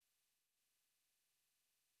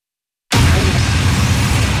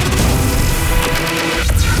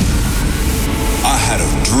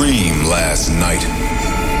last night.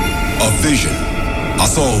 A vision. I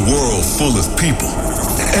saw a world full of people.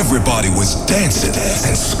 Everybody was dancing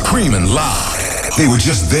and screaming loud. They were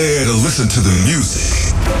just there to listen to the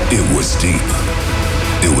music. It was deep.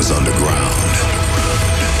 It was underground.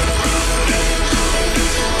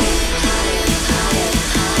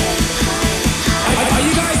 Are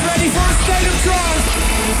you guys ready for a state of trance?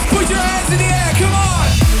 Put your hands in the air, come on!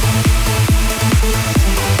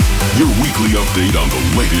 Your weekly update on the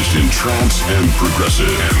latest in trance and progressive.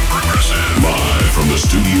 Live from the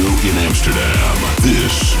studio in Amsterdam.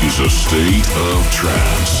 This is A State of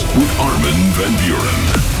Trance with Armin van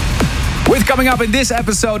Buuren. With coming up in this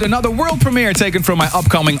episode, another world premiere taken from my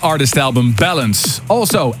upcoming artist album, Balance.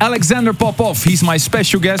 Also, Alexander Popov, he's my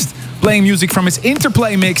special guest, playing music from his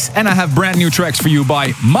Interplay mix, and I have brand new tracks for you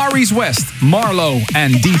by Maurice West, Marlo,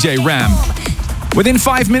 and DJ Ram. Within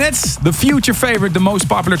 5 minutes, the future favorite, the most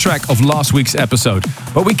popular track of last week's episode.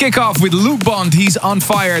 But we kick off with Luke Bond, he's on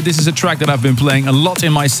fire. This is a track that I've been playing a lot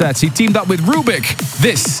in my sets. He teamed up with Rubik.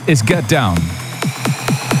 This is Get Down.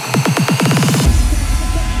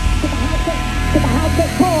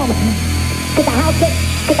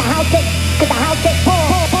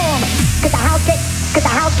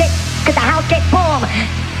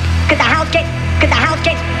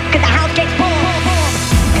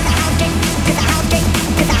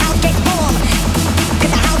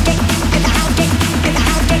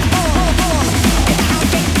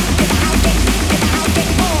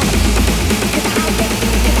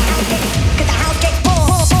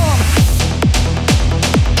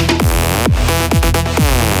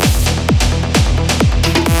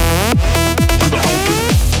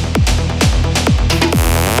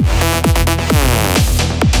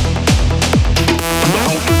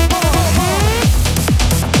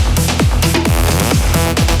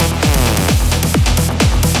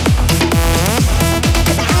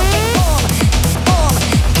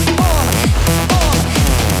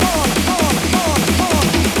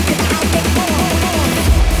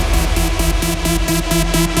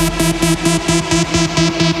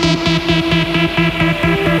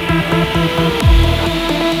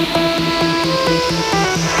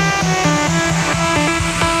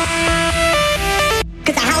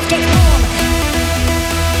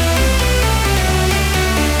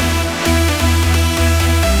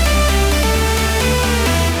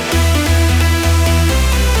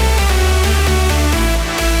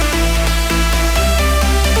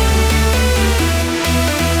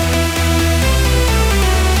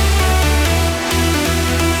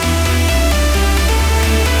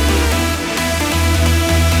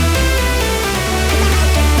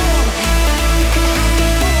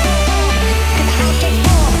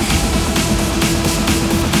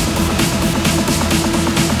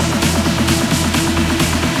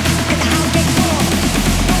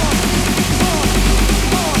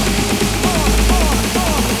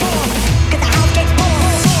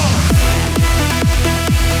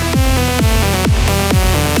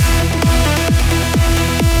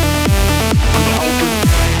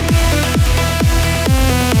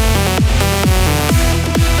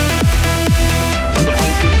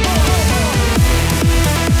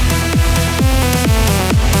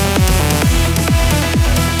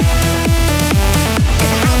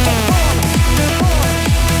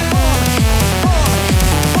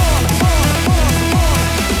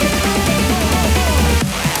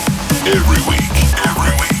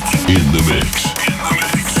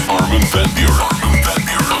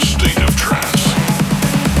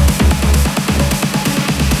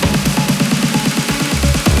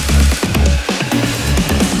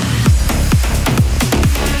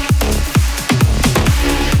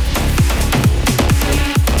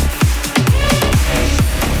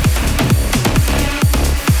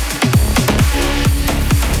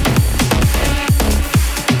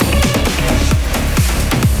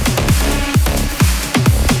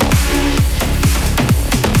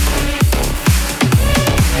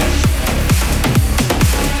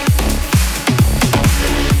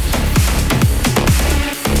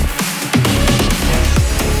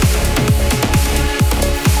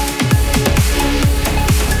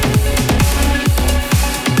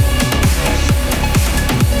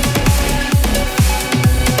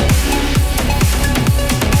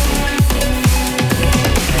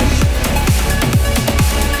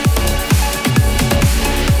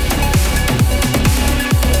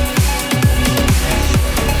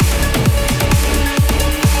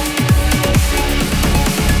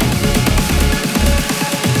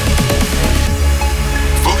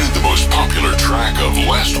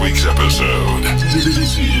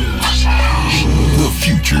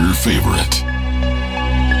 Future favorite.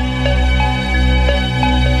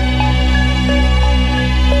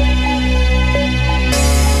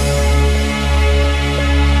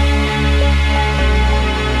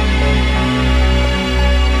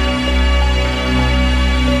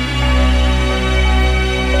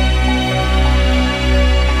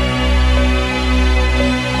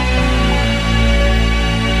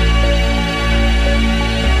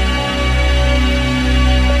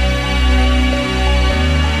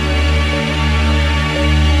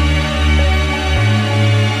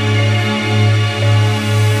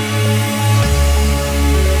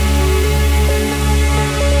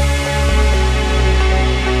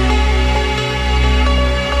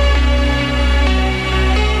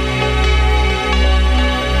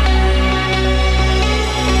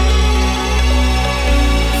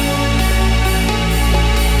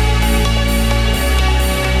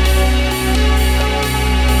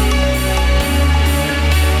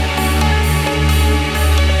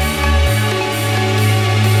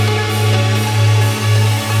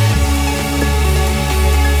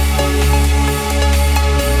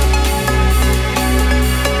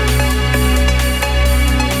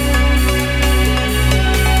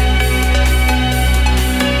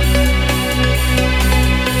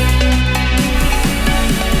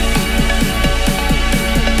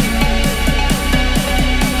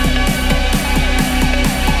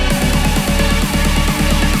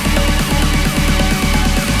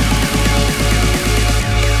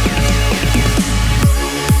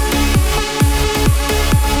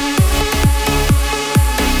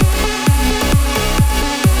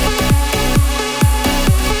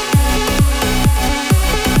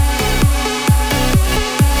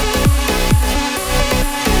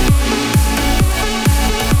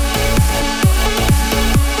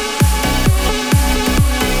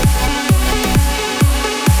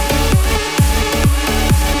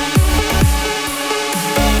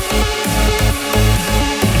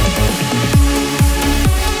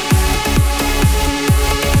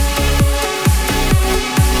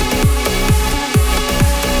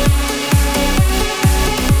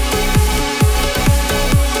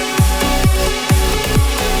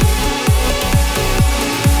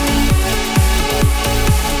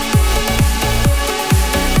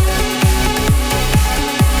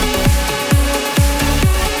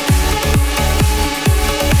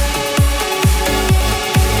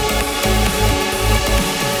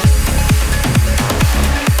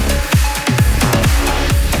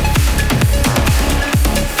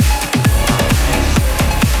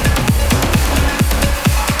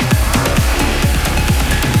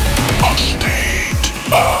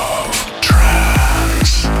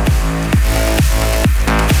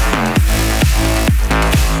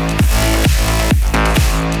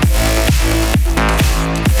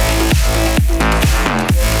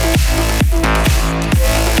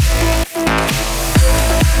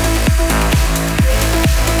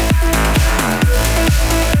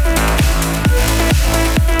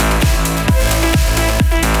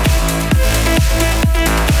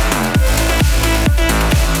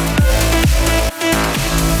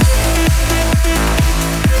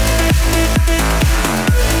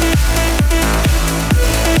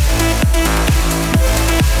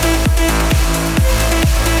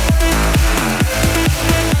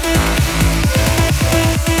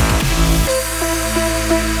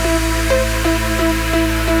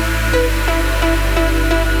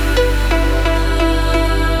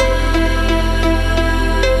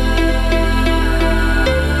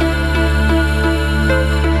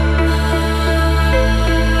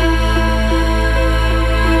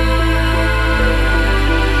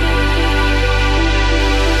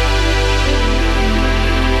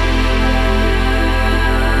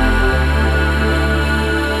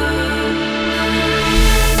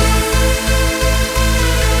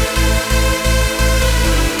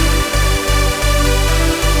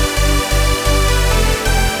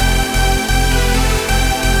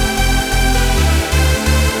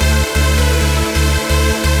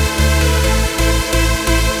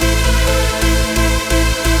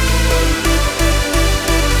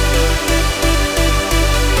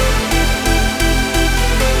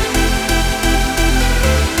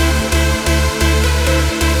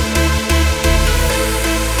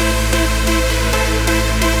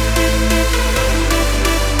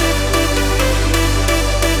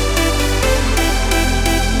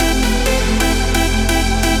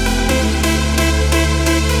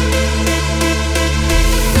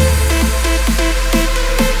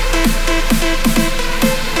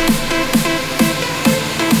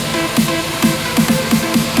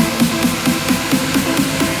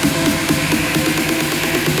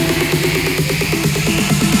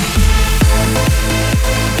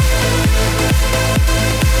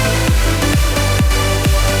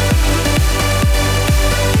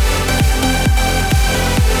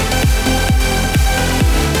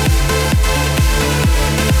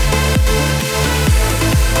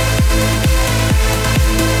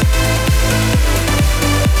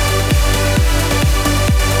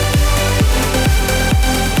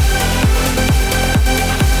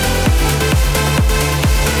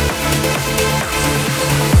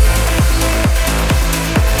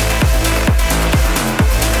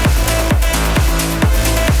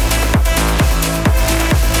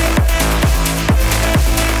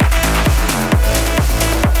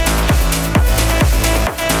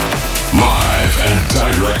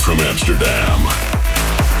 live from Amsterdam.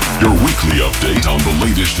 Your weekly update on the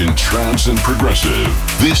latest in trance and progressive.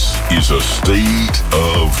 This is a State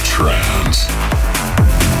of Trance.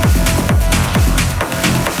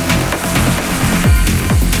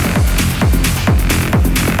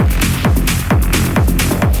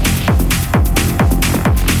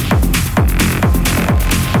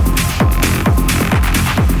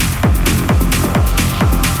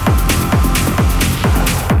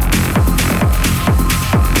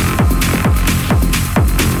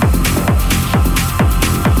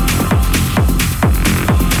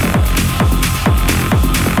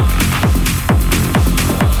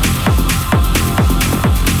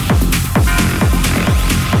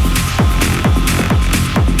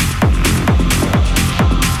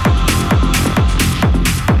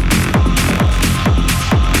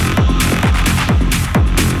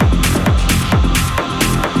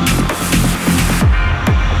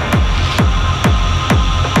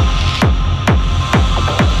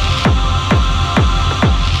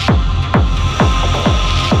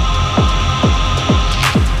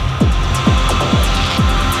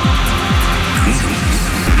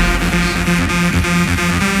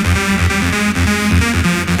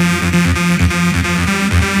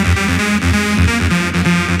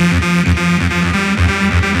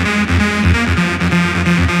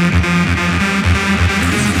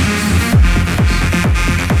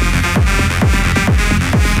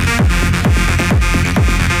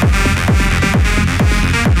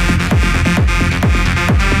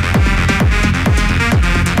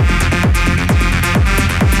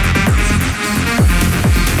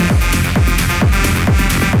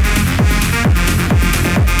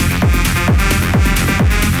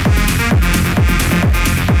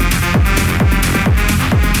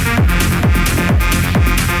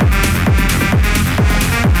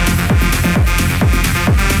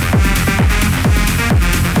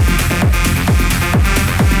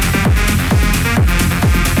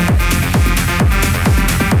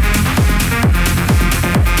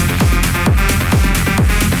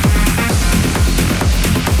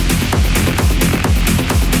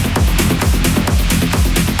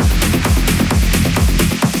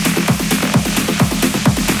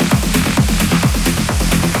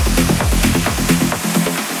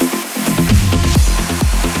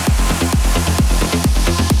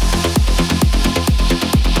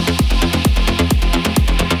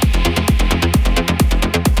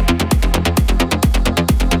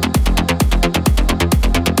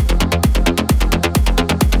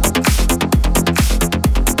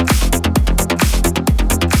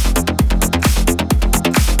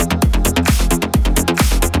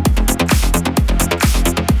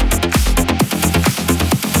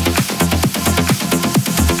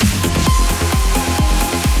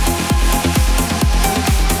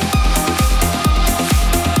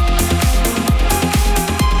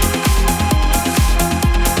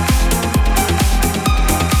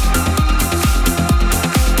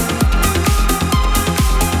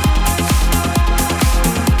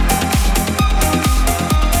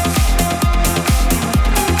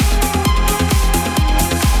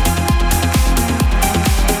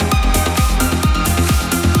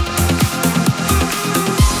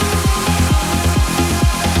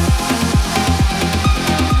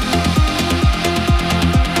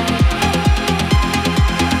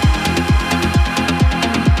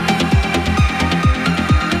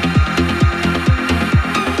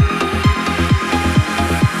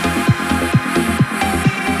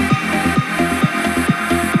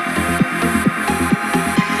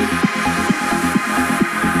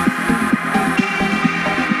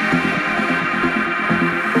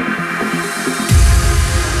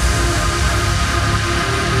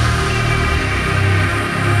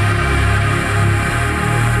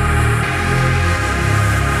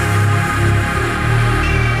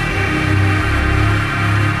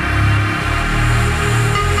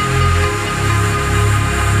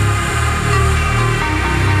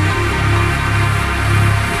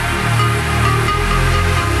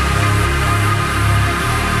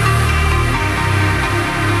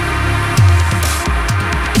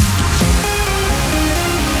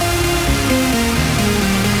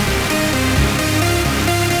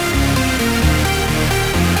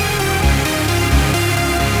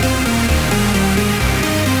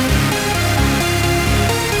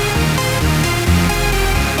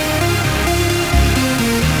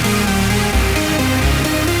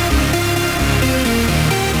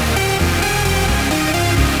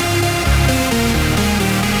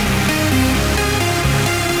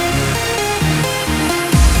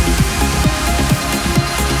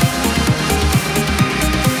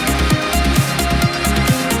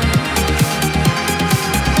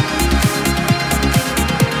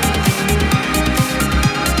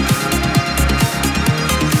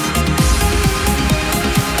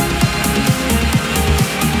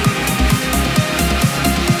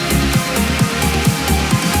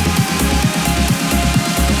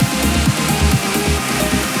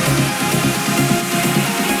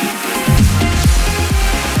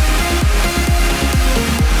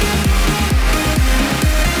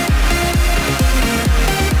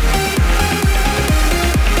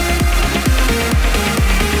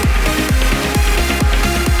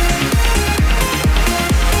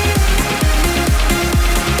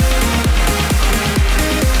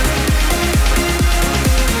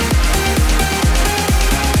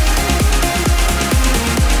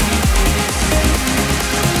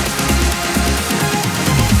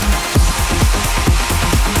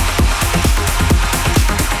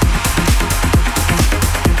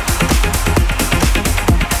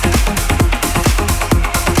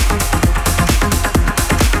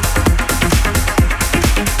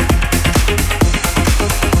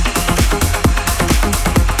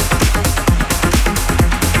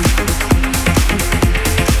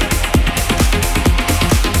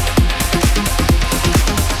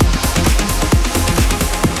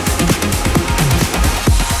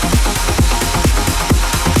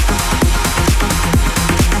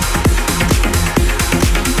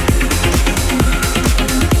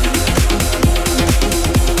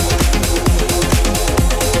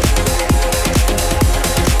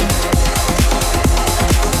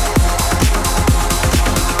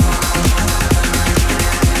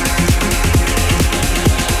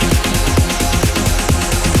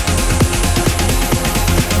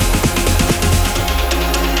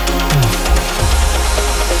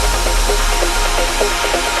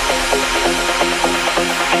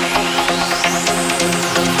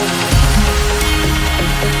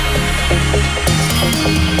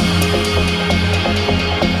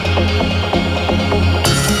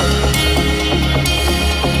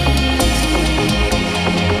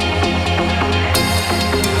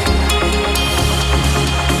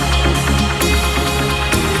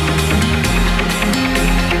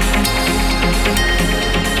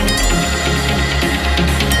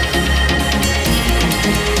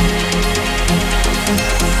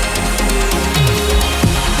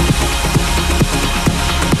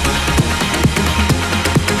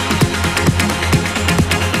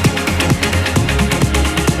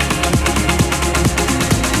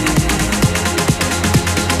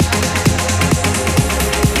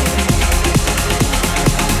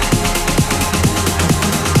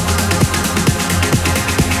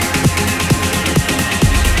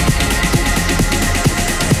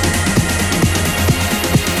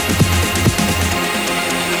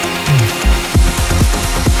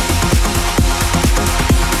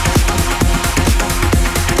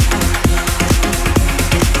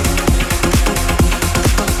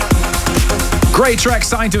 Great track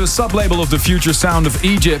signed to a sub-label of the future sound of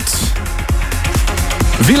Egypt.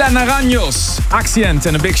 Villa Naranjos, Accient,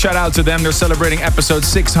 and a big shout out to them. They're celebrating episode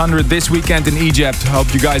 600 this weekend in Egypt.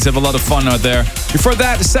 Hope you guys have a lot of fun out there. Before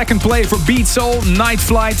that, the second play for Beat Soul, Night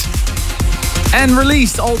Flight. And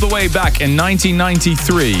released all the way back in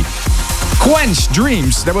 1993. Quench,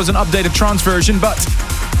 Dreams. There was an updated trance version, but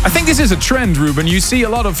I think this is a trend, Ruben. You see a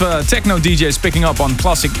lot of techno DJs picking up on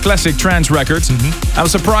classic trance records. I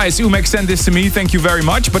was surprised Umek sent this to me, thank you very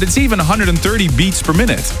much, but it's even 130 beats per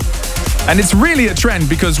minute. And it's really a trend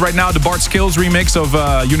because right now the Bart Skills remix of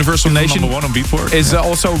Universal Nation number one on Beatport is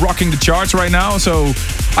also rocking the charts right now. So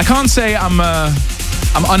I can't say I'm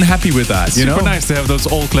unhappy with that. Super nice to have those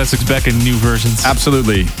old classics back in new versions.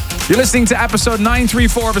 Absolutely. You're listening to episode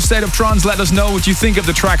 934 of A State of Trance. Let us know what you think of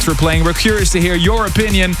the tracks we're playing. We're curious to hear your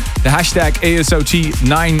opinion. The hashtag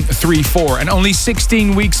ASOT934. And only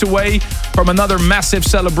 16 weeks away from another massive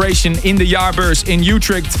celebration in the Jaarbeurs in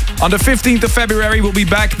Utrecht. On the 15th of February, we'll be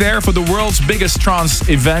back there for the world's biggest trance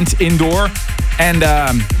event indoor. And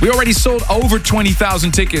we already sold over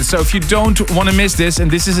 20,000 tickets. So if you don't want to miss this, and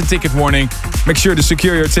this is a ticket warning, make sure to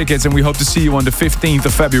secure your tickets. And we hope to see you on the 15th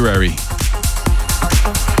of February.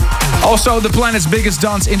 Also, the planet's biggest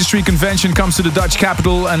dance industry convention comes to the Dutch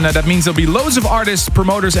capital, and that means there'll be loads of artists,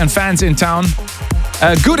 promoters and fans in town.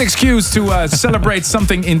 A good excuse to celebrate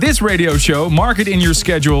something in this radio show. Mark it in your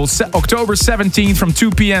schedule. October 17th from 2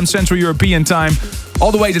 p.m. Central European Time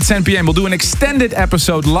all the way to 10 p.m. We'll do an extended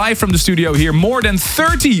episode live from the studio here. More than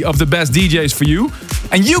 30 of the best DJs for you.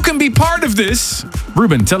 And you can be part of this.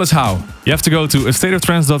 Ruben, tell us how. You have to go to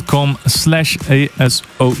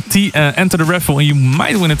astateoftrance.com/ASOT, enter the raffle, and you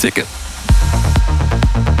might win a ticket.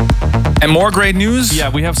 And more great news? Yeah,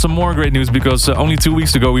 we have some more great news because only 2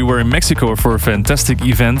 weeks ago we were in Mexico for a fantastic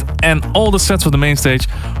event, and all the sets of the main stage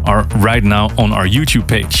are right now on our YouTube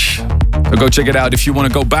page. So go check it out. If you want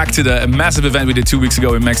to go back to the massive event we did 2 weeks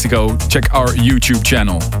ago in Mexico, check our YouTube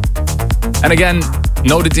channel. And again,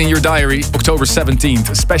 note it in your diary, October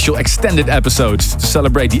 17th, a special extended episode to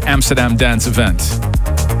celebrate the Amsterdam Dance event.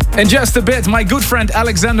 In just a bit, my good friend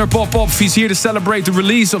Alexander Popov, he's here to celebrate the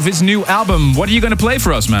release of his new album. What are you going to play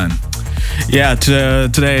for us, man? Yeah,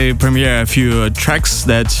 today premiere a few tracks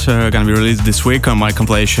that are going to be released this week on my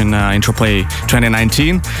compilation Interplay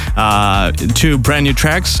 2019. 2 brand new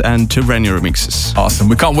tracks and 2 brand new remixes. Awesome,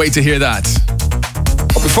 we can't wait to hear that.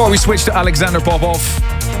 But before we switch to Alexander Popov,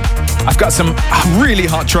 I've got some really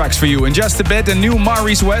hot tracks for you. In just a bit, a new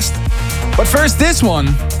Maurice West. But first, this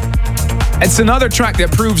one. It's another track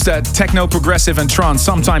that proves that techno, progressive and trance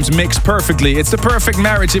sometimes mix perfectly. It's the perfect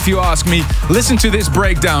marriage if you ask me. Listen to this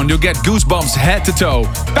breakdown, you'll get goosebumps head to toe.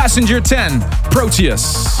 Passenger 10,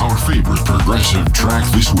 Proteus. Our favorite progressive track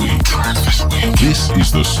this week. This is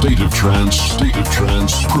the State of Trance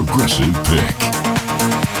progressive pick.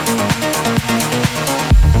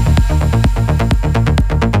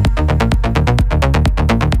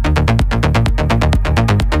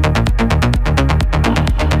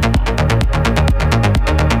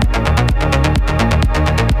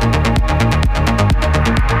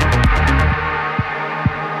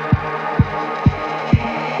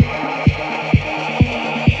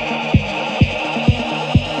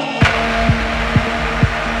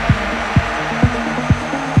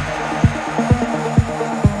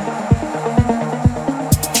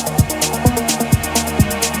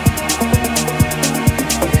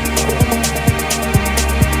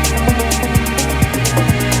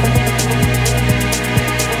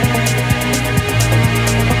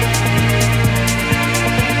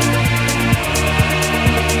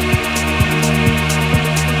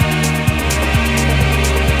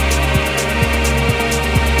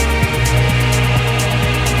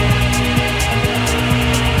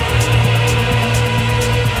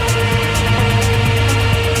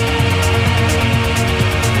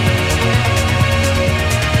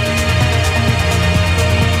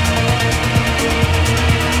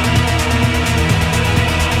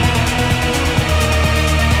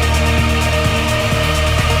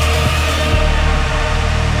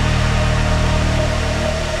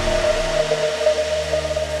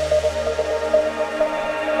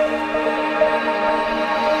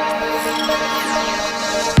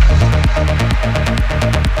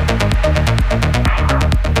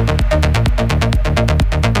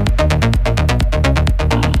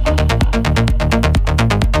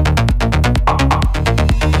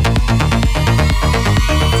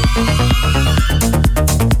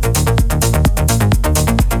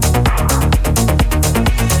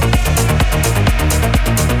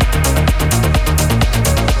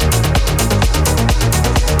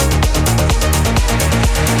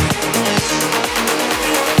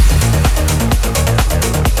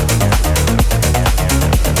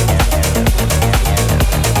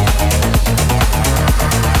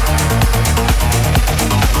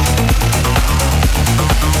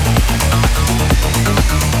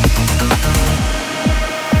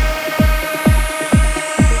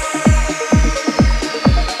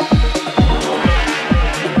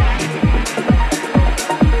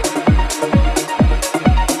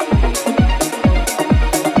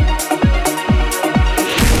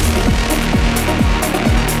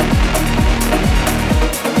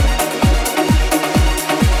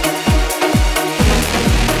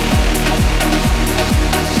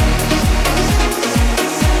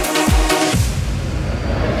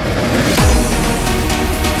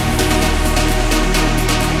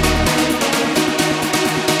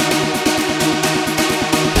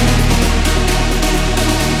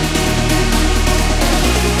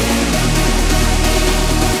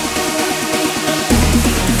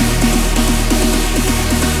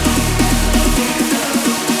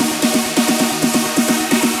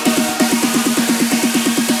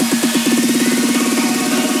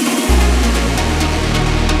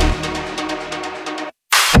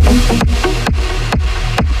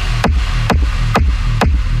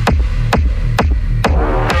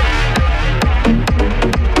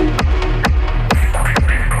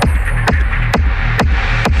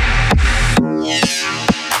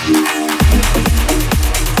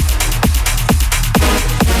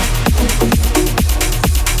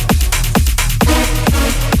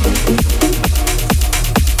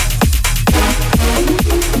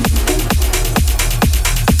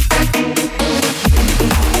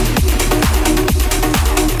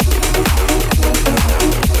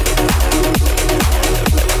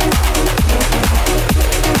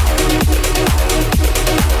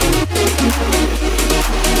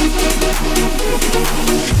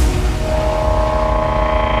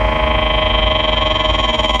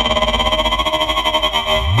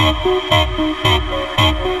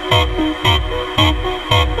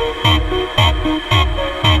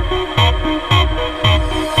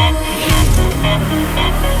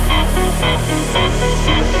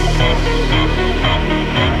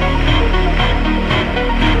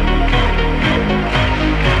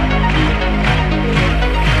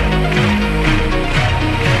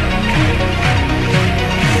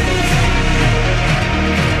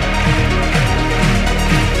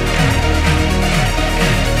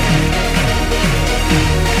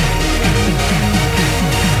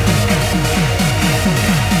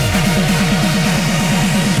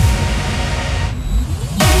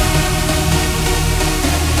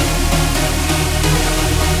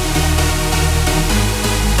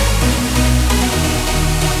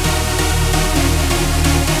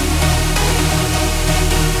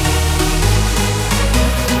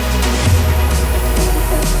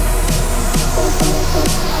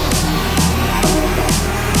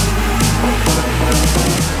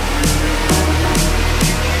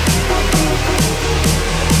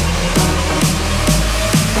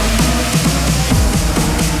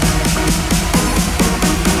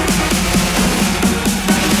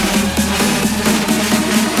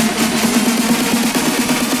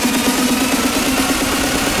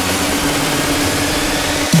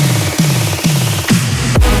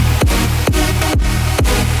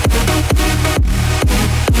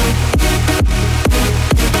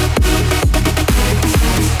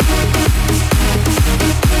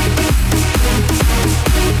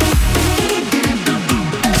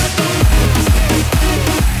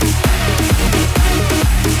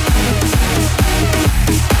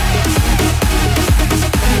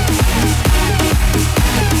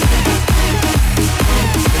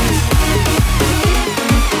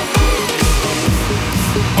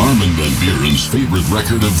 favorite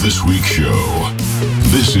record of this week's show.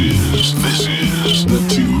 This is the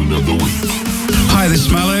tune of the week. Hi, this is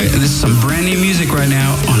Malo, and this is some brand new music right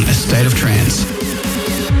now on A State of Trance.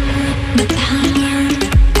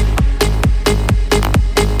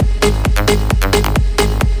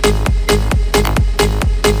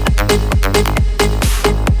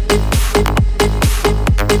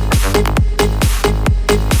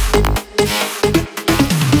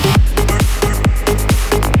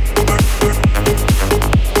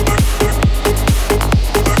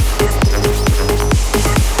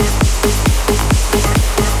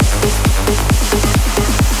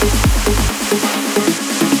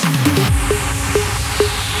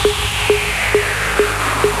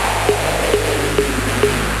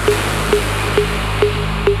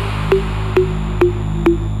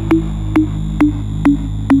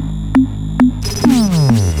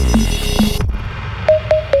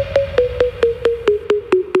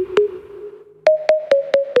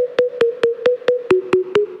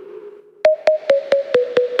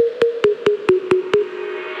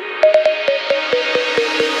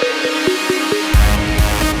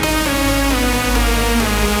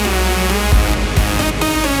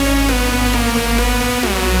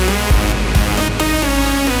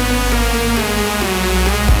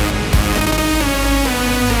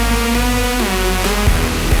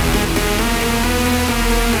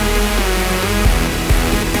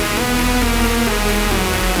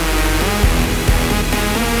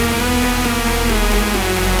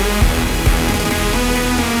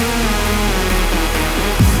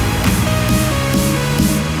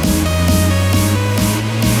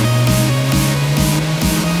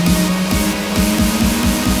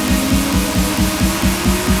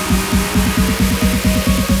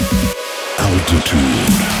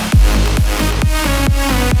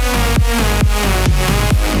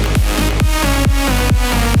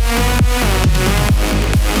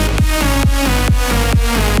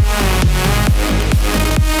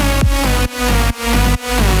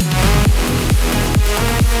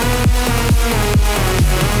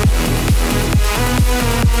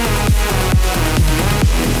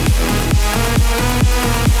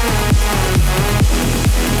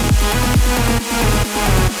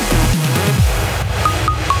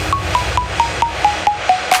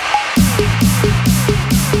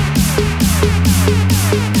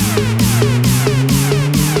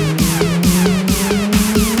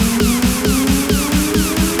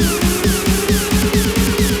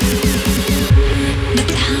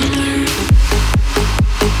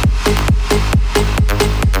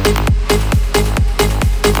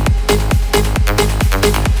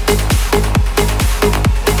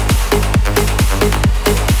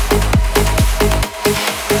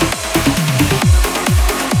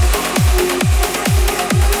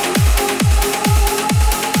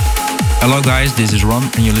 Hello guys, this is Ron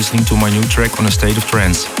and you're listening to my new track on A State of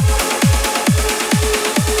Trance.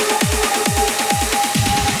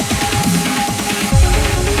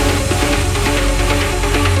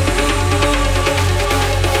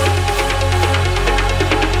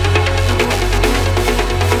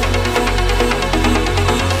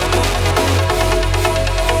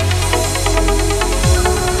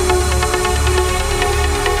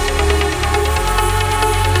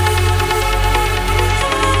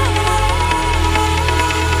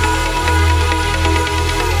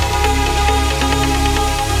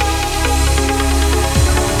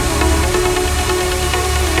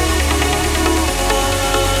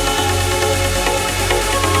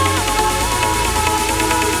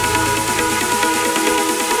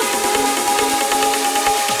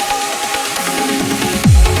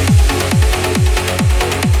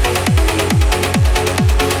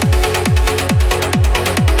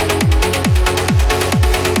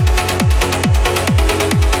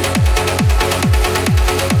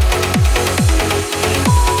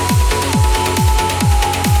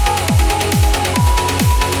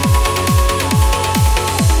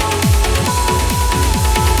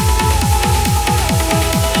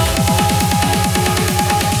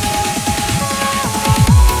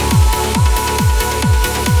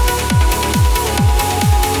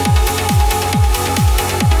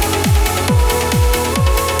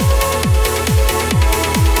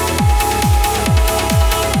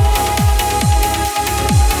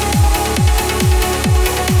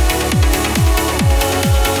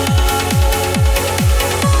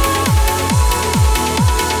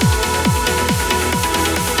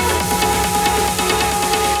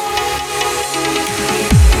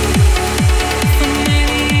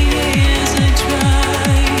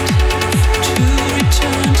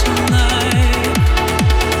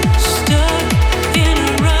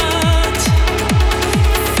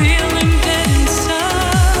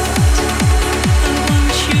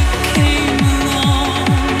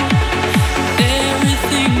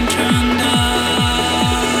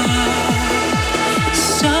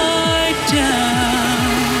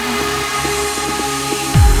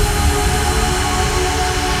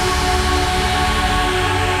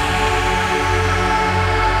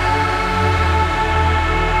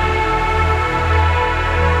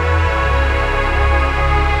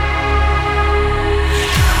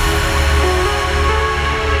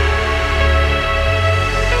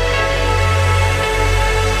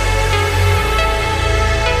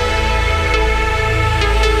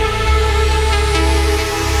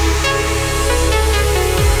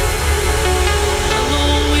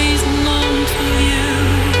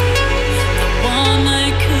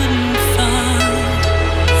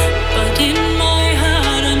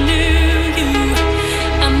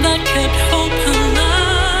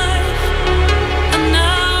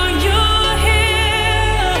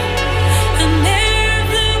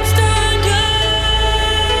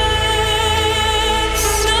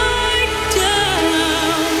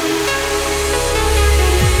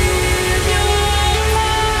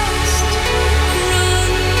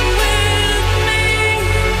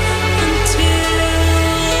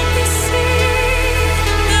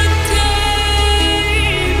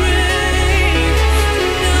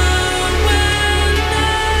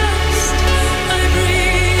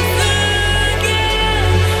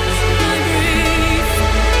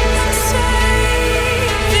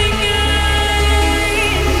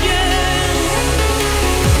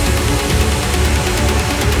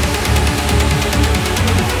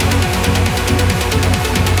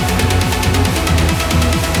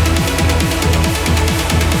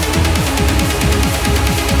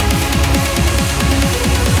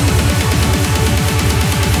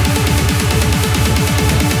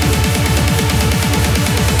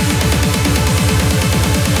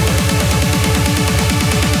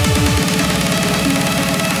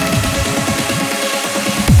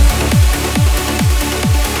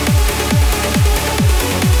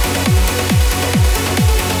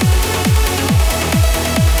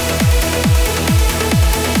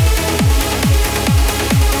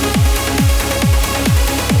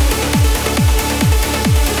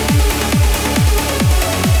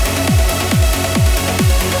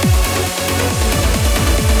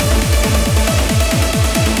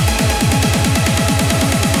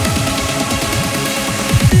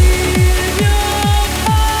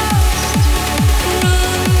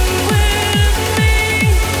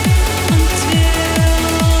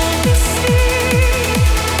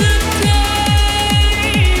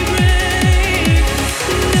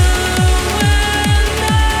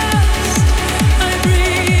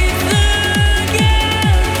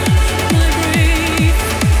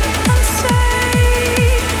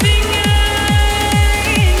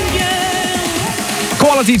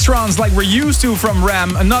 Quality trance like we're used to from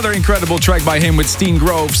Ram. Another incredible track by him with Steen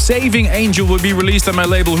Grove. Saving Angel will be released on my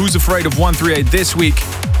label Who's Afraid of 138 this week.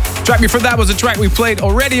 Track before that was a track we played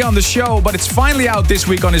already on the show, but it's finally out this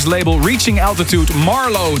week on his label Reaching Altitude.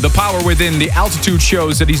 Marlowe, the power within the altitude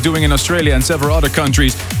shows that he's doing in Australia and several other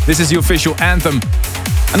countries. This is the official anthem.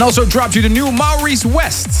 And also dropped you the new Maurice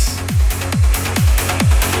West.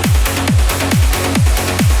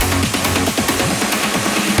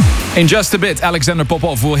 In just a bit, Alexander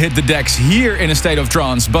Popov will hit the decks here in A State of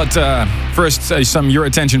Trance. But first, your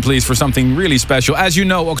attention please for something really special. As you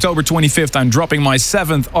know, October 25th, I'm dropping my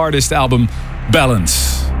 7th artist album,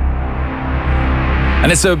 Balance.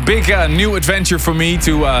 And it's a big new adventure for me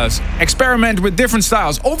to experiment with different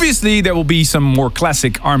styles. Obviously, there will be some more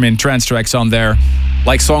classic Armin trance tracks on there.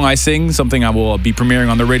 Like Song I Sing, something I will be premiering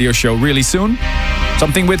on the radio show really soon.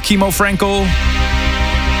 Something with Kimo Frankel.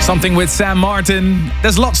 Something with Sam Martin.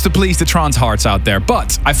 There's lots to please the trance hearts out there,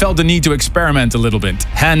 but I felt the need to experiment a little bit.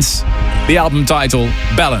 Hence, the album title,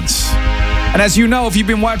 Balance. And as you know, if you've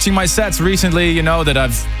been watching my sets recently, you know that I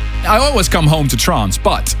always come home to trance,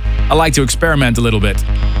 but I like to experiment a little bit.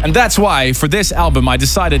 And that's why, for this album, I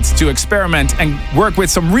decided to experiment and work with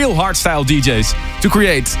some real hardstyle DJs to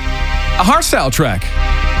create a hardstyle track.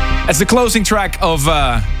 It's the closing track of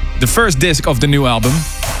the first disc of the new album.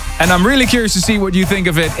 And I'm really curious to see what you think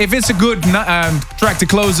of it. If it's a good track to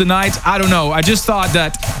close the night, I don't know. I just thought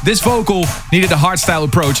that this vocal needed a hardstyle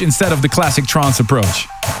approach instead of the classic trance approach.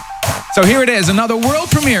 So here it is, another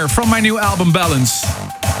world premiere from my new album, Balance.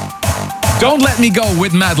 Don't Let Me Go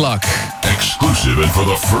with Madlock. Exclusive and for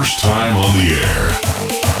the first time on the air.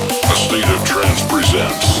 A State of Trance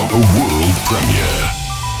presents a world premiere.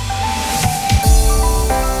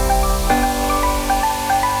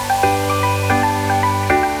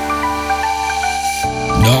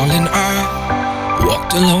 Darling, I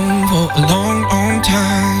walked alone for a long, long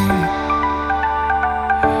time.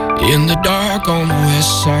 In the dark on the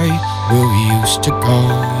west side where we used to go.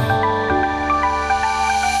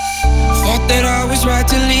 Thought that I was right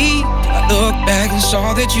to leave. I looked back and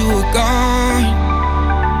saw that you were gone.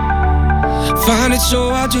 Find it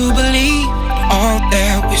so hard to believe all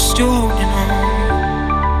that we're still holding on.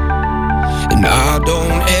 And I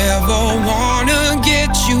don't ever wanna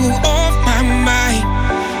get you off my mind.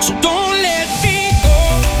 So don't let me go.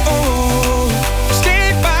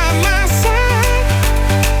 Stay by my side.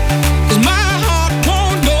 'Cause my heart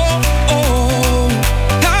won't know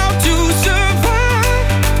how to survive.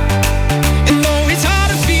 And though it's hard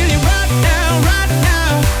to feel it right now,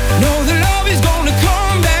 know that love is gonna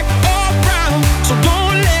come back around. So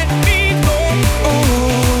don't let me go.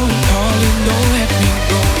 Darling, don't let me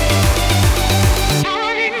go.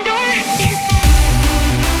 Darling, don't let me go.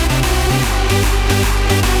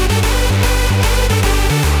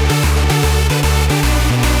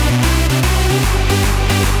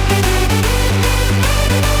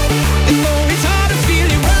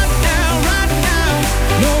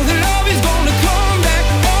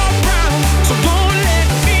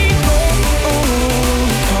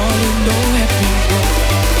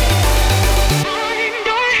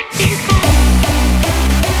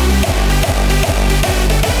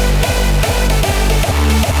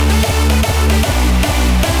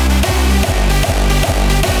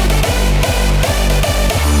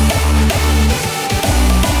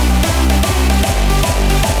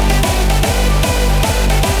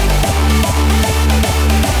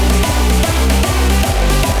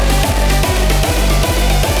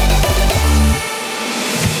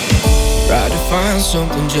 Find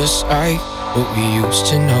something just like what we used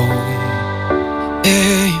to know.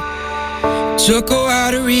 Hey, took a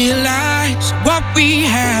while to realize what we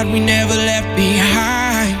had, we never left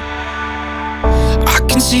behind. I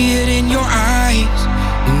can see it in your eyes,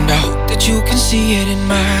 and I hope that you can see it in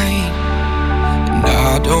mine. And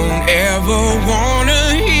I don't ever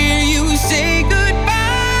wanna hear you say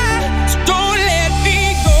goodbye. So don't let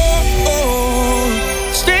me go.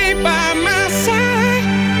 Stay by my side.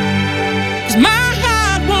 'Cause my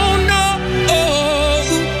heart won't know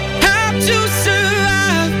how to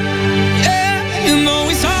survive. Yeah, you know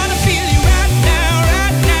it's hard to feel it right now.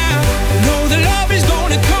 Know that love is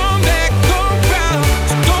gonna come back around.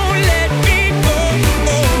 So don't let me go.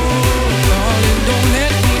 Darling, don't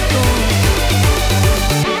let me go.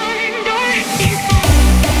 Darling, don't let me go.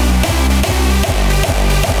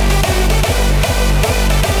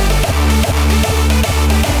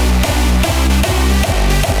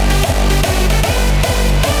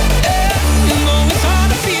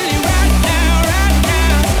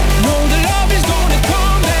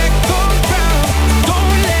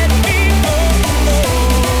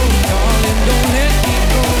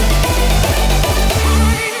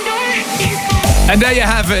 there you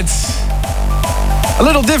have it. A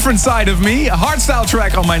little different side of me, a hardstyle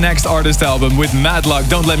track on my next artist album with Madlock,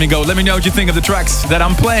 Don't Let Me Go. Let me know what you think of the tracks that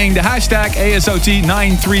I'm playing. The hashtag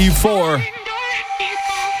ASOT934.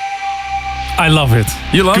 I love it.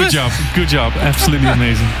 You love it? Good job. Good job. Absolutely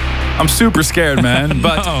amazing. I'm super scared, man.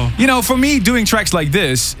 But, No. you know, for me, doing tracks like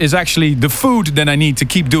this is actually the food that I need to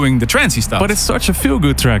keep doing the trancey stuff. But it's such a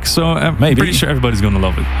feel-good track, so I'm Maybe. pretty sure everybody's gonna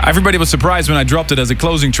love it. Everybody was surprised when I dropped it as a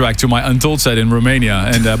closing track to my Untold set in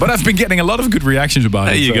Romania. But I've been getting a lot of good reactions about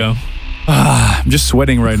There it. you go. I'm just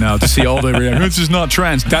sweating right now to see all the reactions. This is not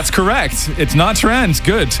trance. That's correct. It's not trance.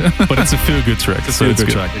 Good. But it's a feel-good track, so it's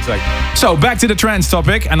good. track, exactly. So back to the trance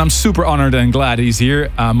topic, and I'm super honored and glad he's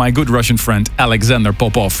here. My good Russian friend Alexander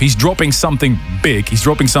Popov. He's dropping something big. He's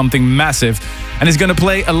dropping something massive, and he's going to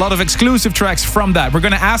play a lot of exclusive tracks from that. We're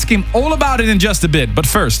going to ask him all about it in just a bit. But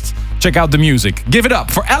first, check out the music. Give it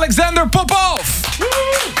up for Alexander Popov.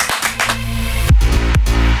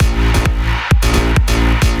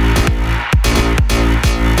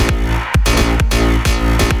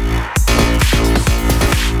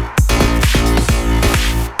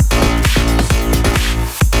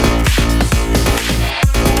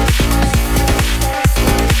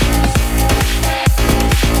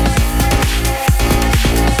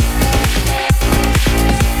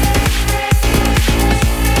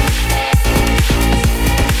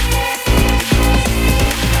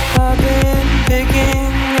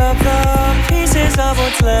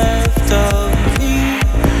 Left of me,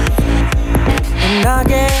 and I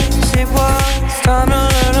guess it was time to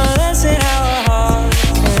learn a lesson how a heart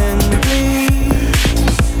can bleed.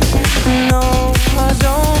 No, I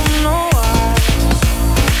don't know why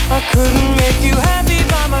I couldn't make you happy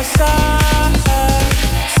by my side.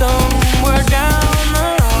 Somewhere down the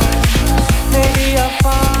line, maybe I'll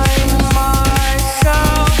find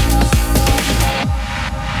myself.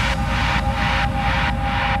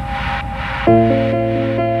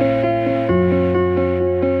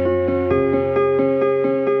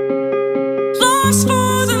 Lost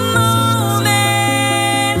for the moment,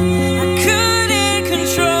 I couldn't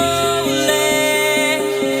control it.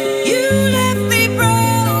 You left me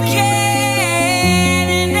broken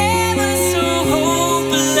and ever so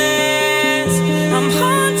hopeless. I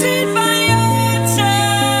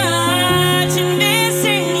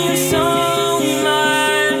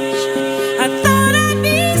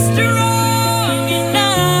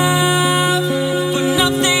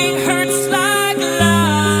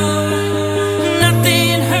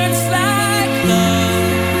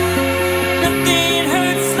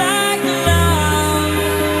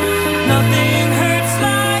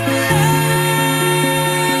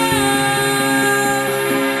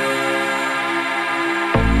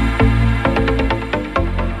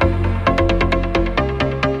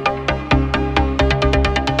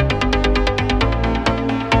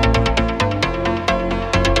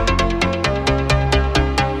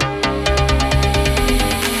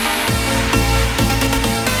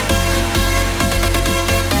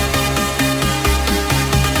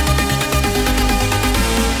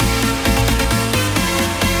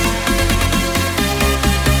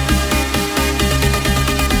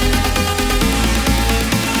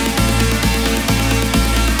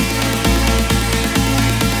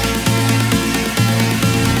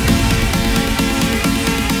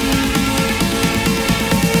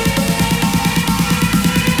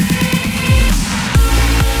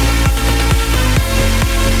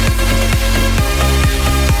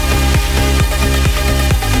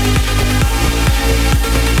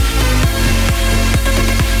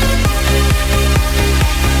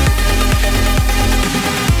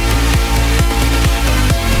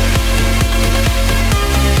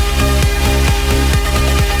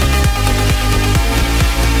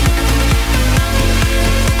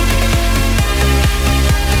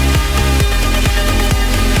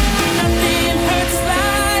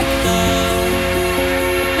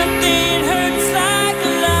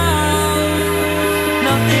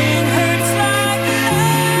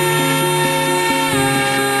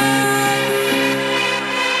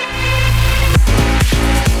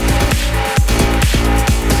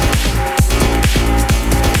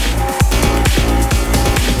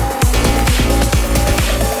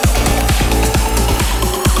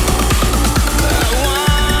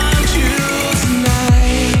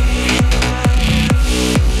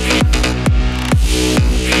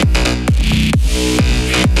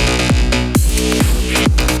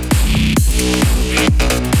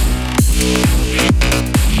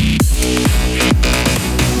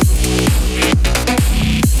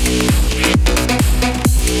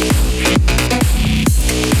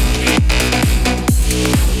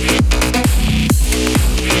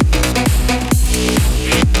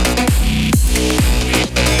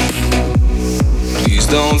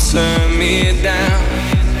don't turn me down,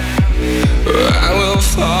 or I will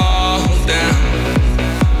fall down.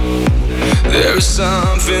 There's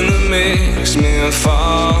something that makes me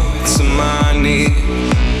fall to my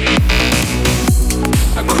knees.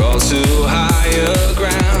 I crawl to higher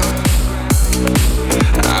ground.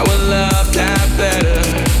 I would love that better.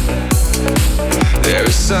 There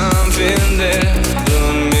is something there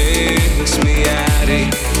that makes me at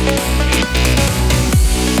ease.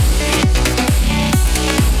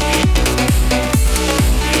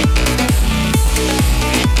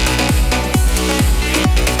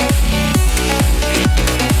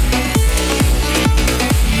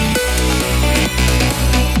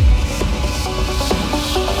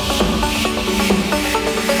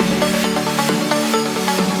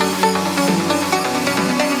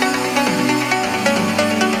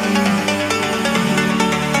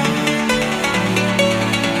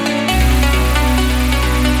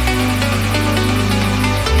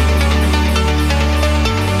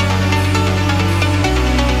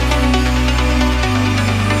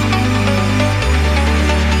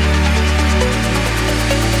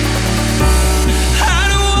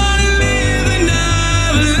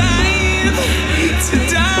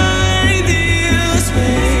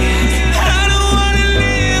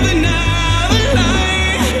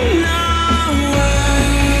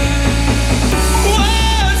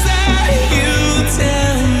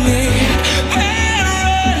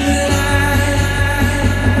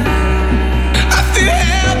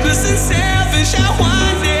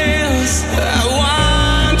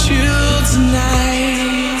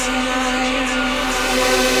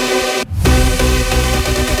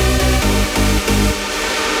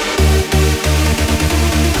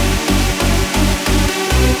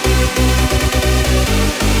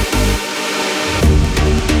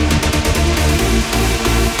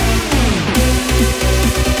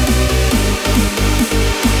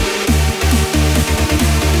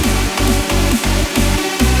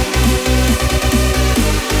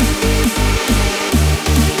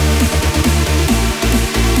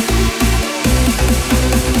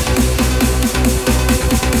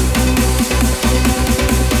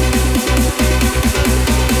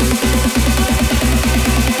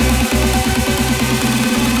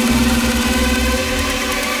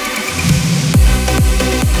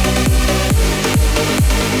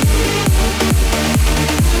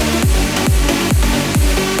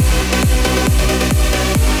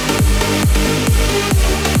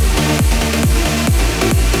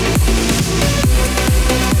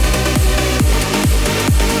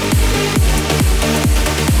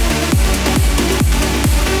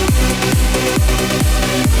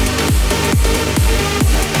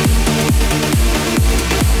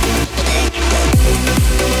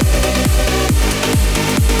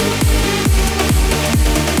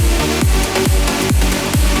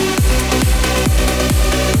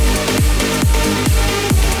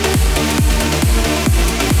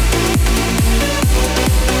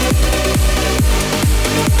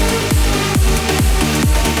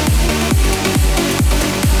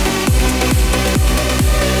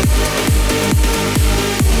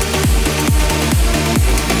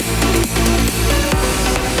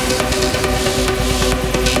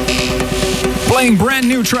 Playing brand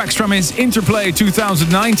new tracks from his Interplay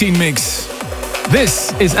 2019 mix.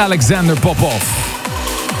 This is Alexander Popov.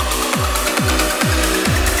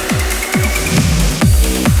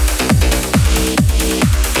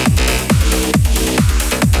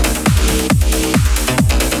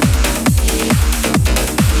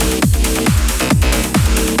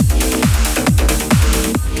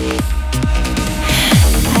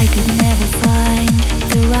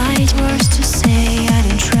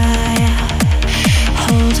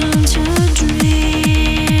 Hold on to a dream.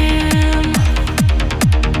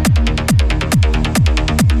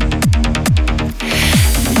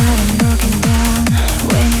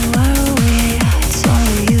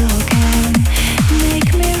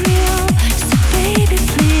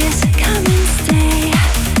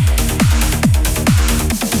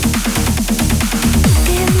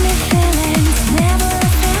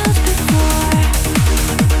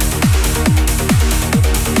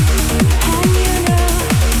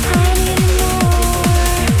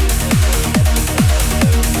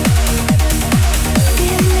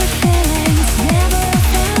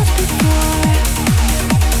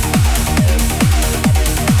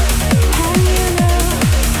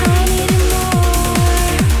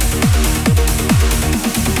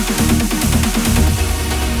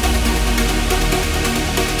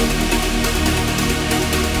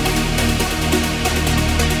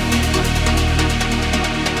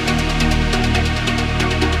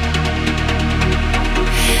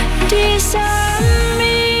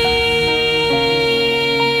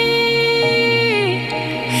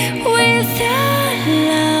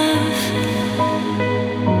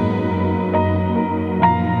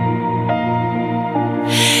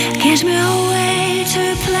 Get me away to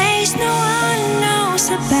a place no one knows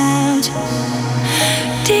about.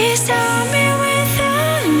 Disarm me with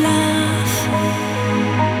your love.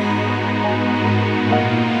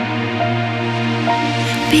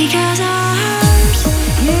 Because our hearts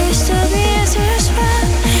used to be as well.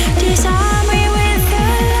 Disarm me with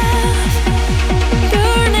your love.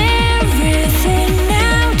 Burn everything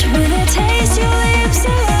out with a taste your lips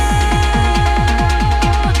allow.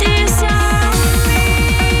 Disarm me with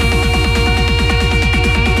your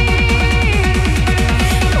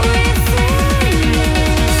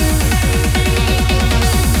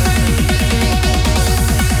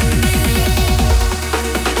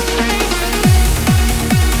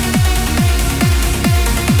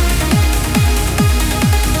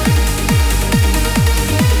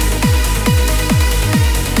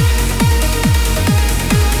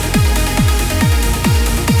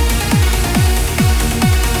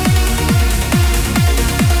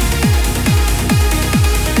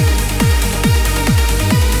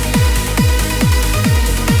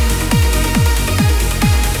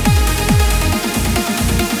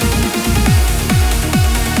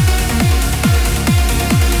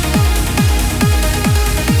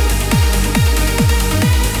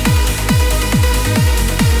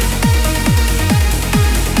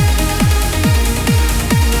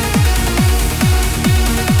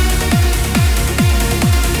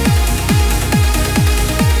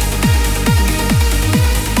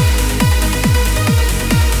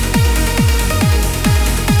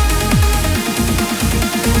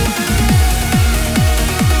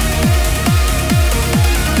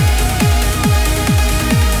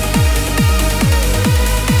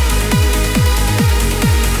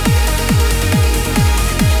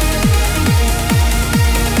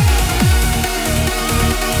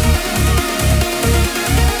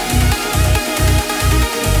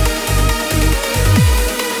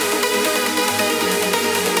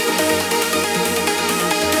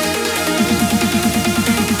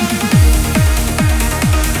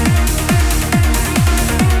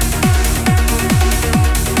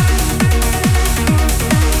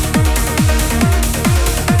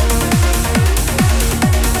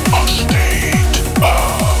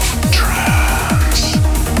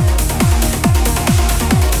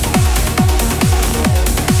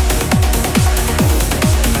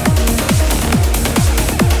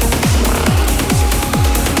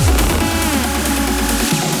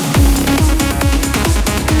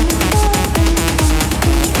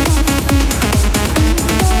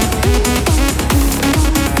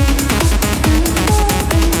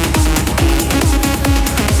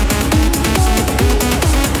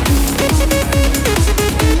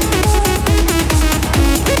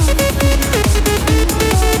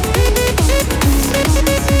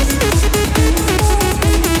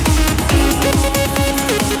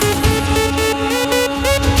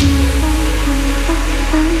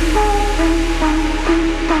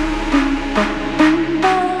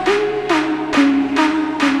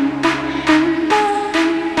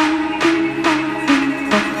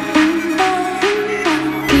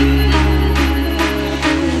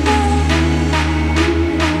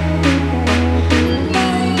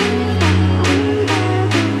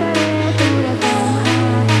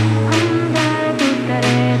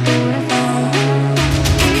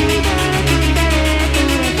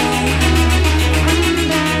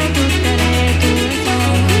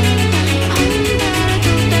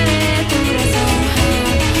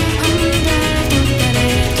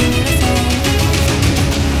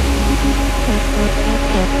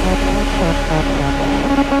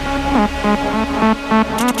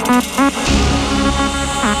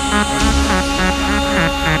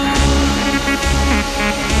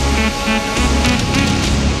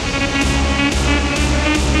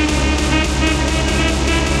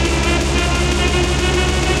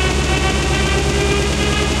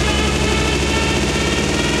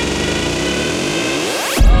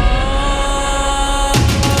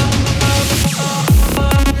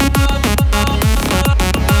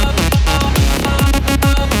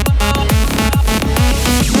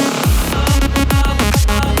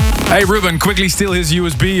Hey, Ruben, quickly steal his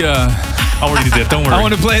USB. Already did, don't worry. I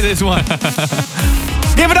want to play this one.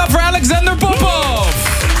 Give it up for Alexander Popov!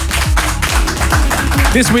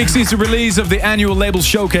 This week sees the release of the annual label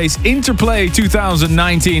showcase Interplay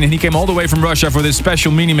 2019, and he came all the way from Russia for this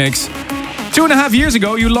special mini mix. 2.5 years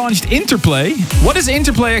ago, you launched Interplay. What does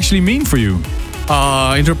Interplay actually mean for you?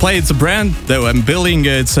 Interplay, it's a brand that I'm building.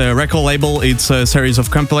 It's a record label. It's a series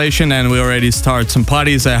of compilation, and we already start some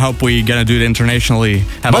parties. I hope we're gonna do it internationally.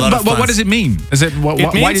 Have a lot of fun. What does it mean? Is it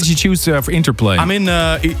why did you choose for Interplay? I mean,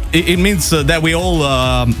 it means that we all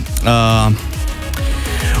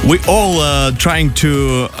we all trying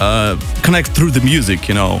to connect through the music,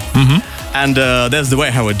 you know. And that's the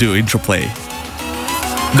way how I do interplay.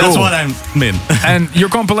 That's Cool. what I mean. And your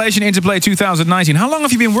compilation Interplay 2019, how long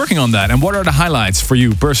have you been working on that? And what are the highlights for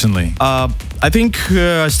you personally? I think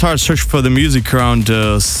I started searching for the music around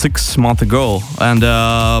 6 months ago, and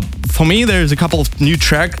for me, there's a couple of new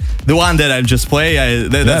tracks. The one that I just play,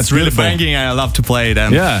 that's really beautiful. banging. I love to play it,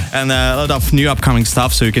 and a lot of new upcoming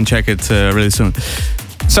stuff. So you can check it really soon.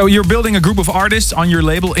 So you're building a group of artists on your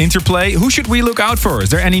label Interplay. Who should we look out for? Is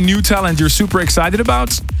there any new talent you're super excited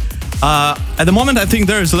about? At the moment, I think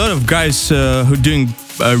there's a lot of guys who are doing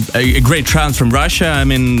a great trance from Russia. I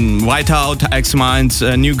mean, Whiteout, X-Minds,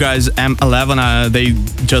 new guys, M11. They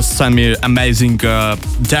just sent me amazing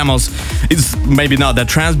demos. It's maybe not that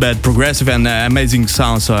trance, but progressive and amazing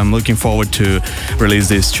sound. So I'm looking forward to release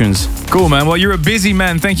these tunes. Cool, man. Well, you're a busy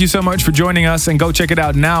man. Thank you so much for joining us, and go check it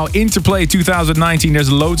out now. Interplay 2019. There's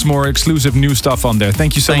loads more exclusive new stuff on there.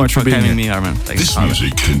 Thank you so much for being here. Me, Armin. Thanks. This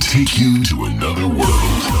music can take you to another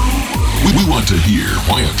world. We want to hear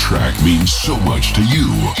why a track means so much to you.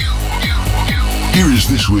 Here is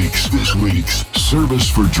this week's Service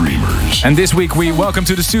for Dreamers. And this week we welcome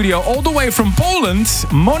to the studio all the way from Poland,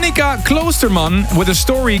 Monika Klosterman, with a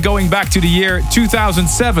story going back to the year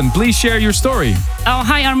 2007. Please share your story. Oh,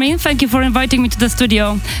 hi Armin, thank you for inviting me to the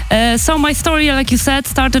studio. So my story, like you said,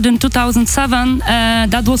 started in 2007.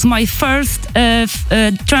 That was my first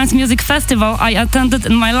trance music festival I attended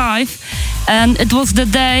in my life. And it was the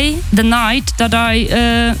night that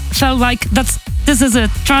I felt like this is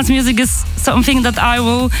it. Trance music is something that I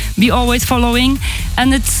will be always following,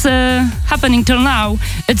 and it's happening till now.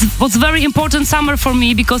 It was very important summer for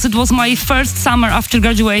me because it was my first summer after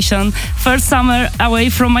graduation, first summer away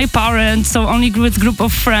from my parents, so only with group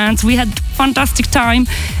of friends. We had fantastic time,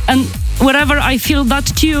 and wherever I feel that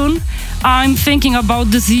tune, I'm thinking about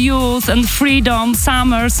this youth and freedom,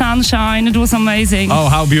 summer, sunshine. It was amazing. Oh,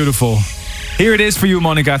 how beautiful. Here it is for you,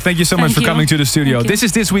 Monika. Thank you so much for coming to the studio. This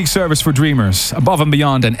is this week's Service for Dreamers, Above and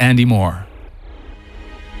Beyond and Andy Moore.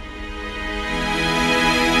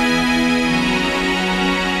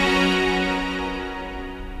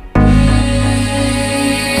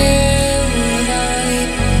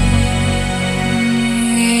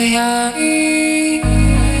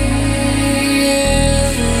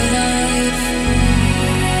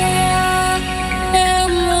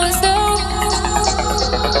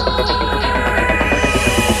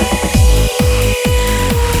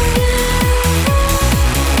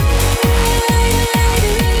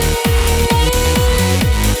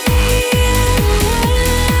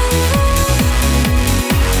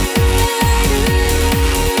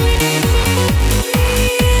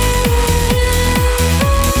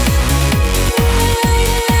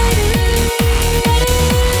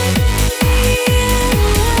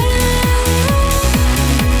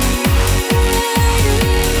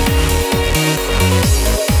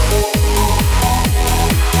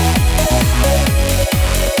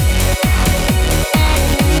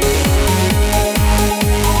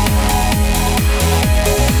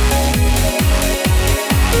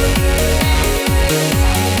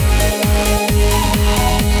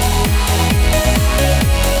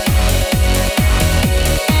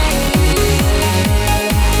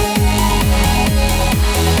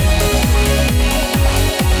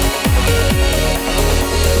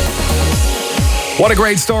 What a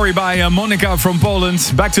great story by Monika from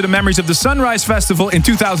Poland. Back to the memories of the Sunrise Festival in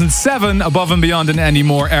 2007, Above and Beyond and Andy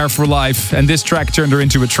Moore, Air for Life. And this track turned her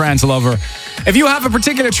into a trance lover. If you have a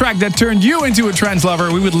particular track that turned you into a trance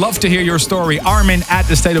lover, we would love to hear your story.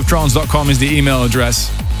 Armin@thestateoftrance.com is the email address.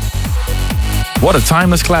 What a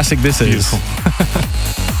timeless classic this is.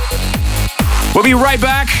 We'll be right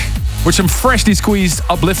back with some freshly squeezed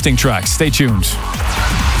uplifting tracks. Stay tuned.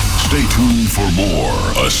 Stay tuned for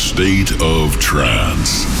more A State of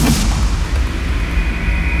Trance.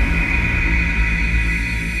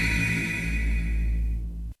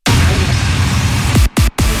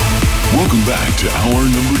 Welcome back to hour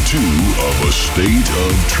number 2 of A State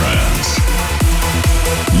of Trance.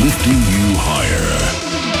 Lifting you higher.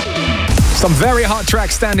 Some very hot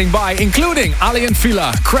tracks standing by, including Ali and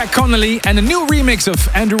Fila, Craig Connolly, and a new remix of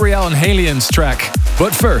Andrew Rayel and Halien's track.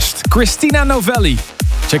 But first, Christina Novelli.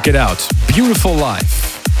 Check it out. Beautiful Life.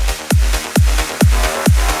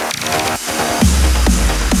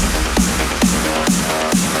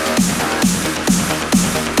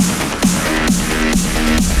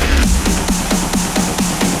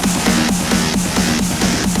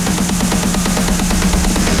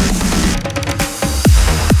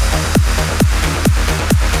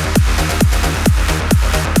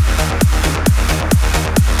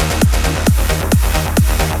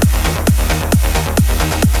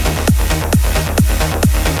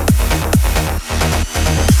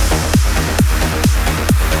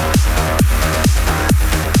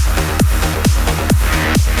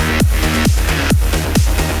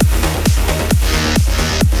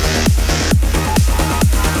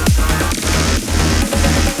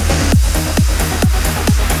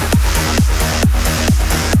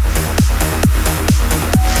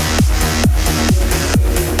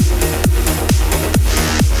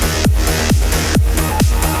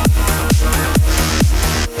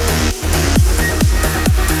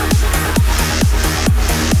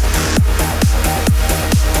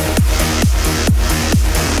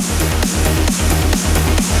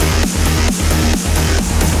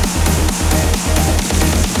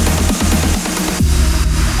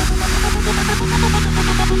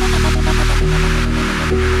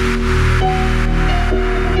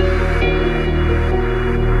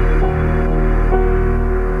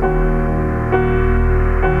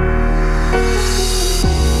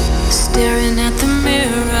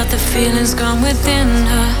 feelings gone within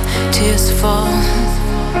her, tears fall.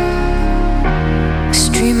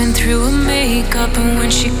 Streaming through her makeup, and when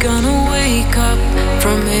she gonna wake up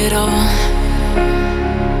from it all?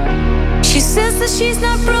 She says that she's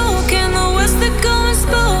not broken, the words that go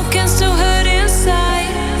unspoken still hurt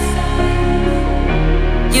inside.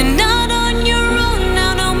 You're not on your own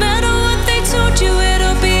now, no matter what they told you,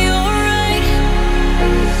 it'll be alright.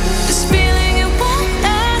 This feeling, it won't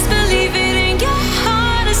last, believe it in your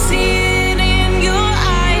heart, I see it in your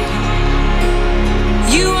eye.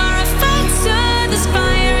 You are a fighter, there's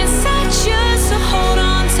fire inside you, so hold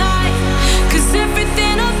on tight, 'cause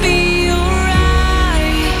everything will be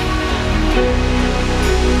alright.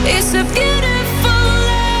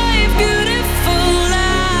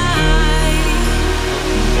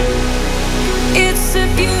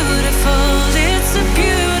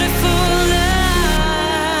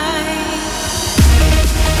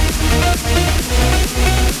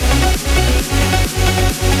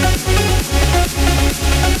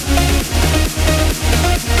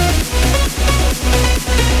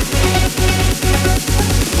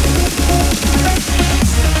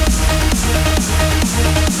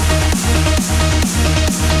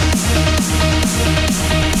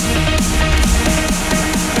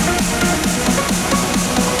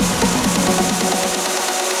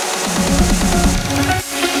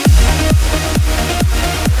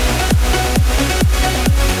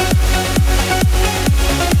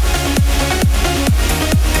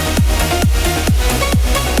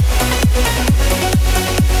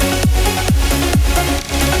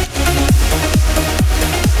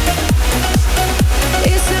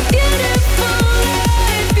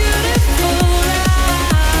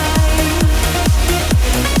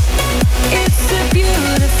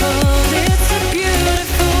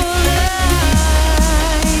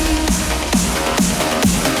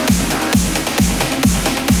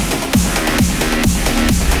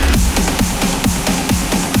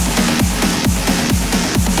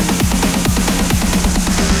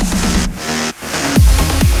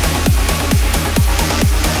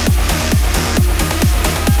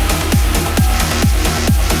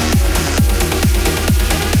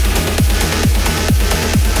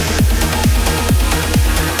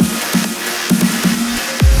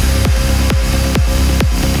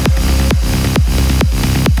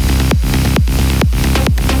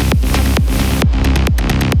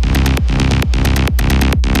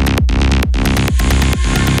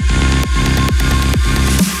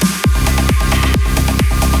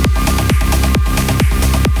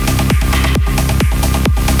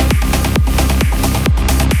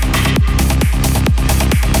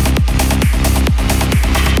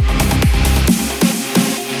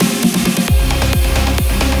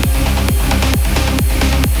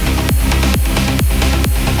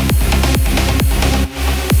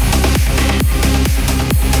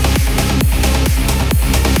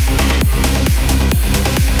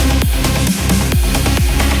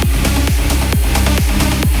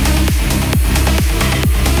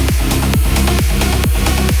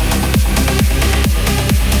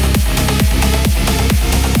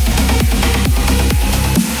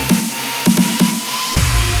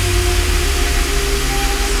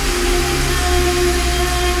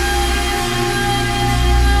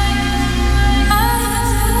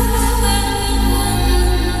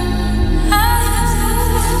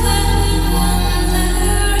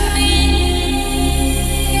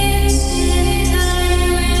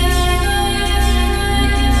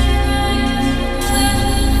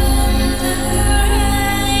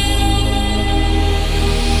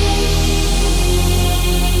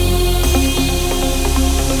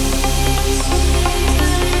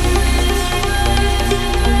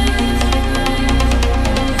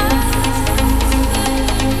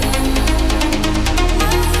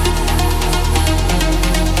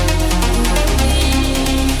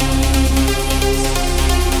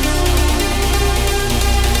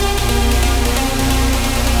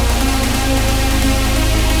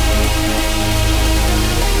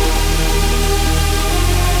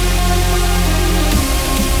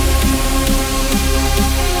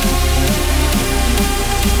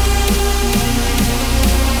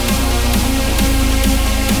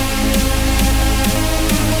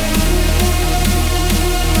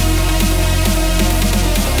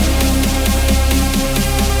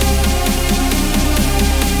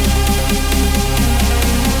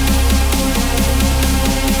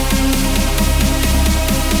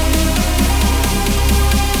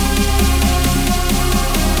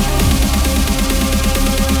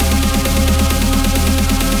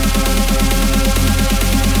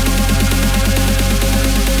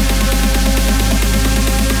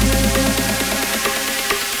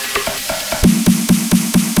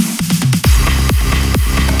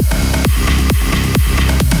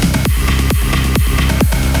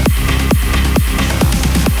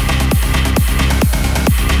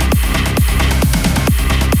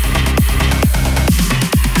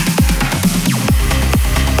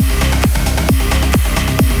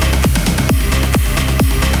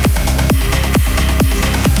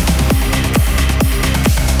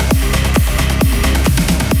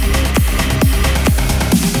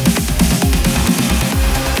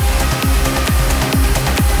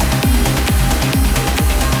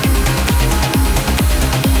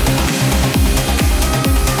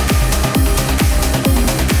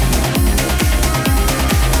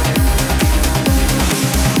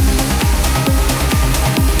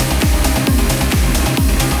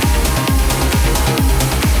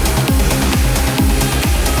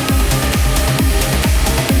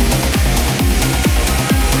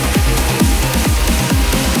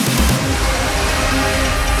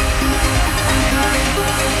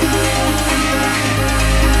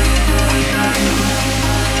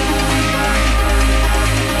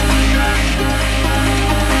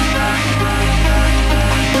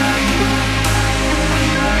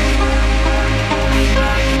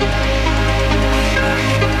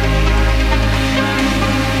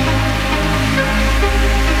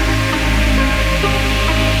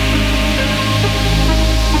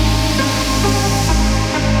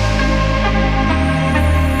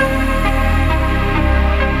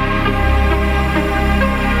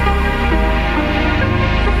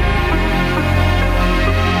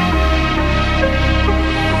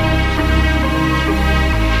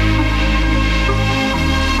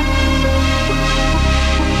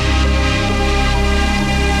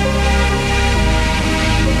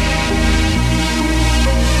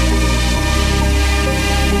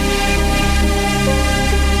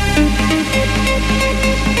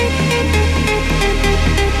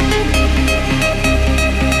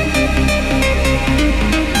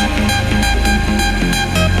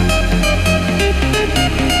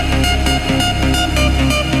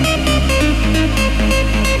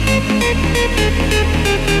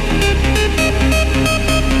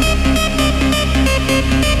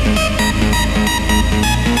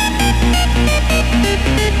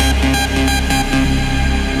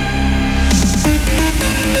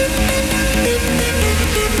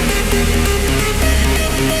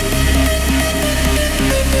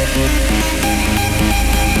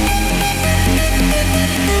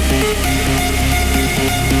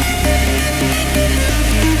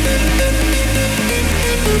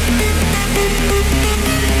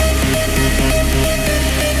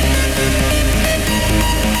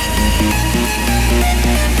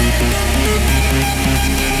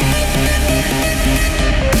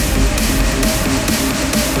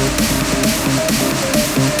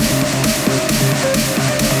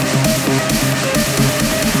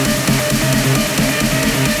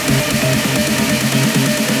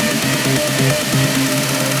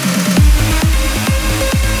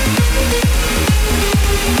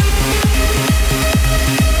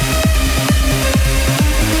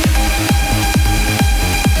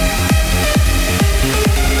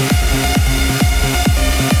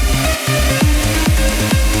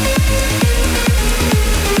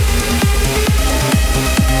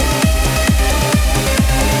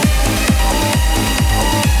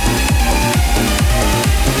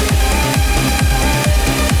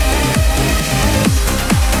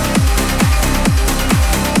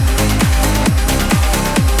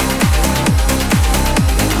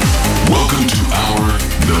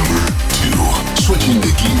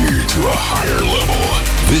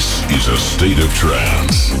 of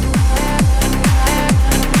Trance.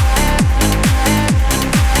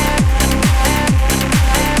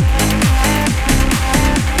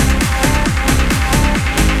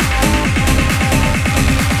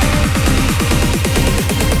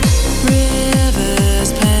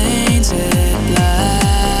 Rivers painted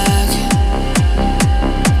black.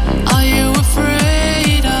 Are you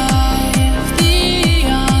afraid of the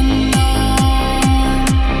unknown?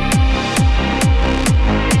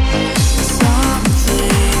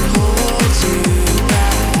 Something holds you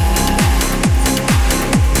back.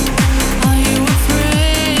 Are you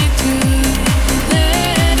afraid to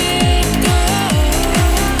let it go?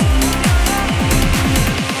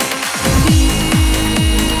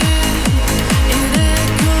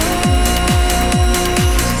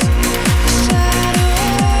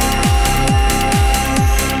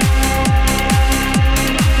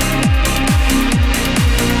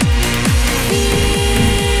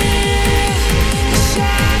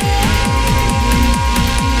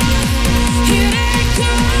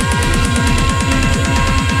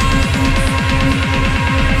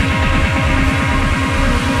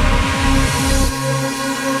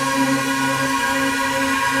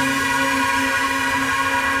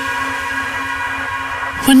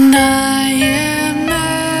 When I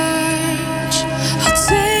emerge, I'll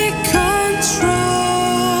take control.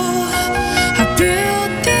 I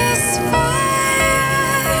built this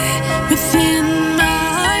fire within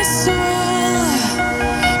my soul.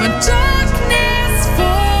 When darkness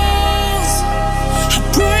falls, I'll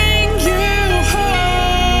bring you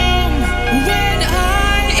home. When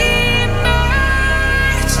I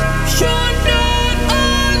emerge, you're not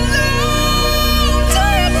alone. Do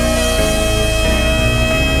you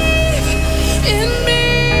believe?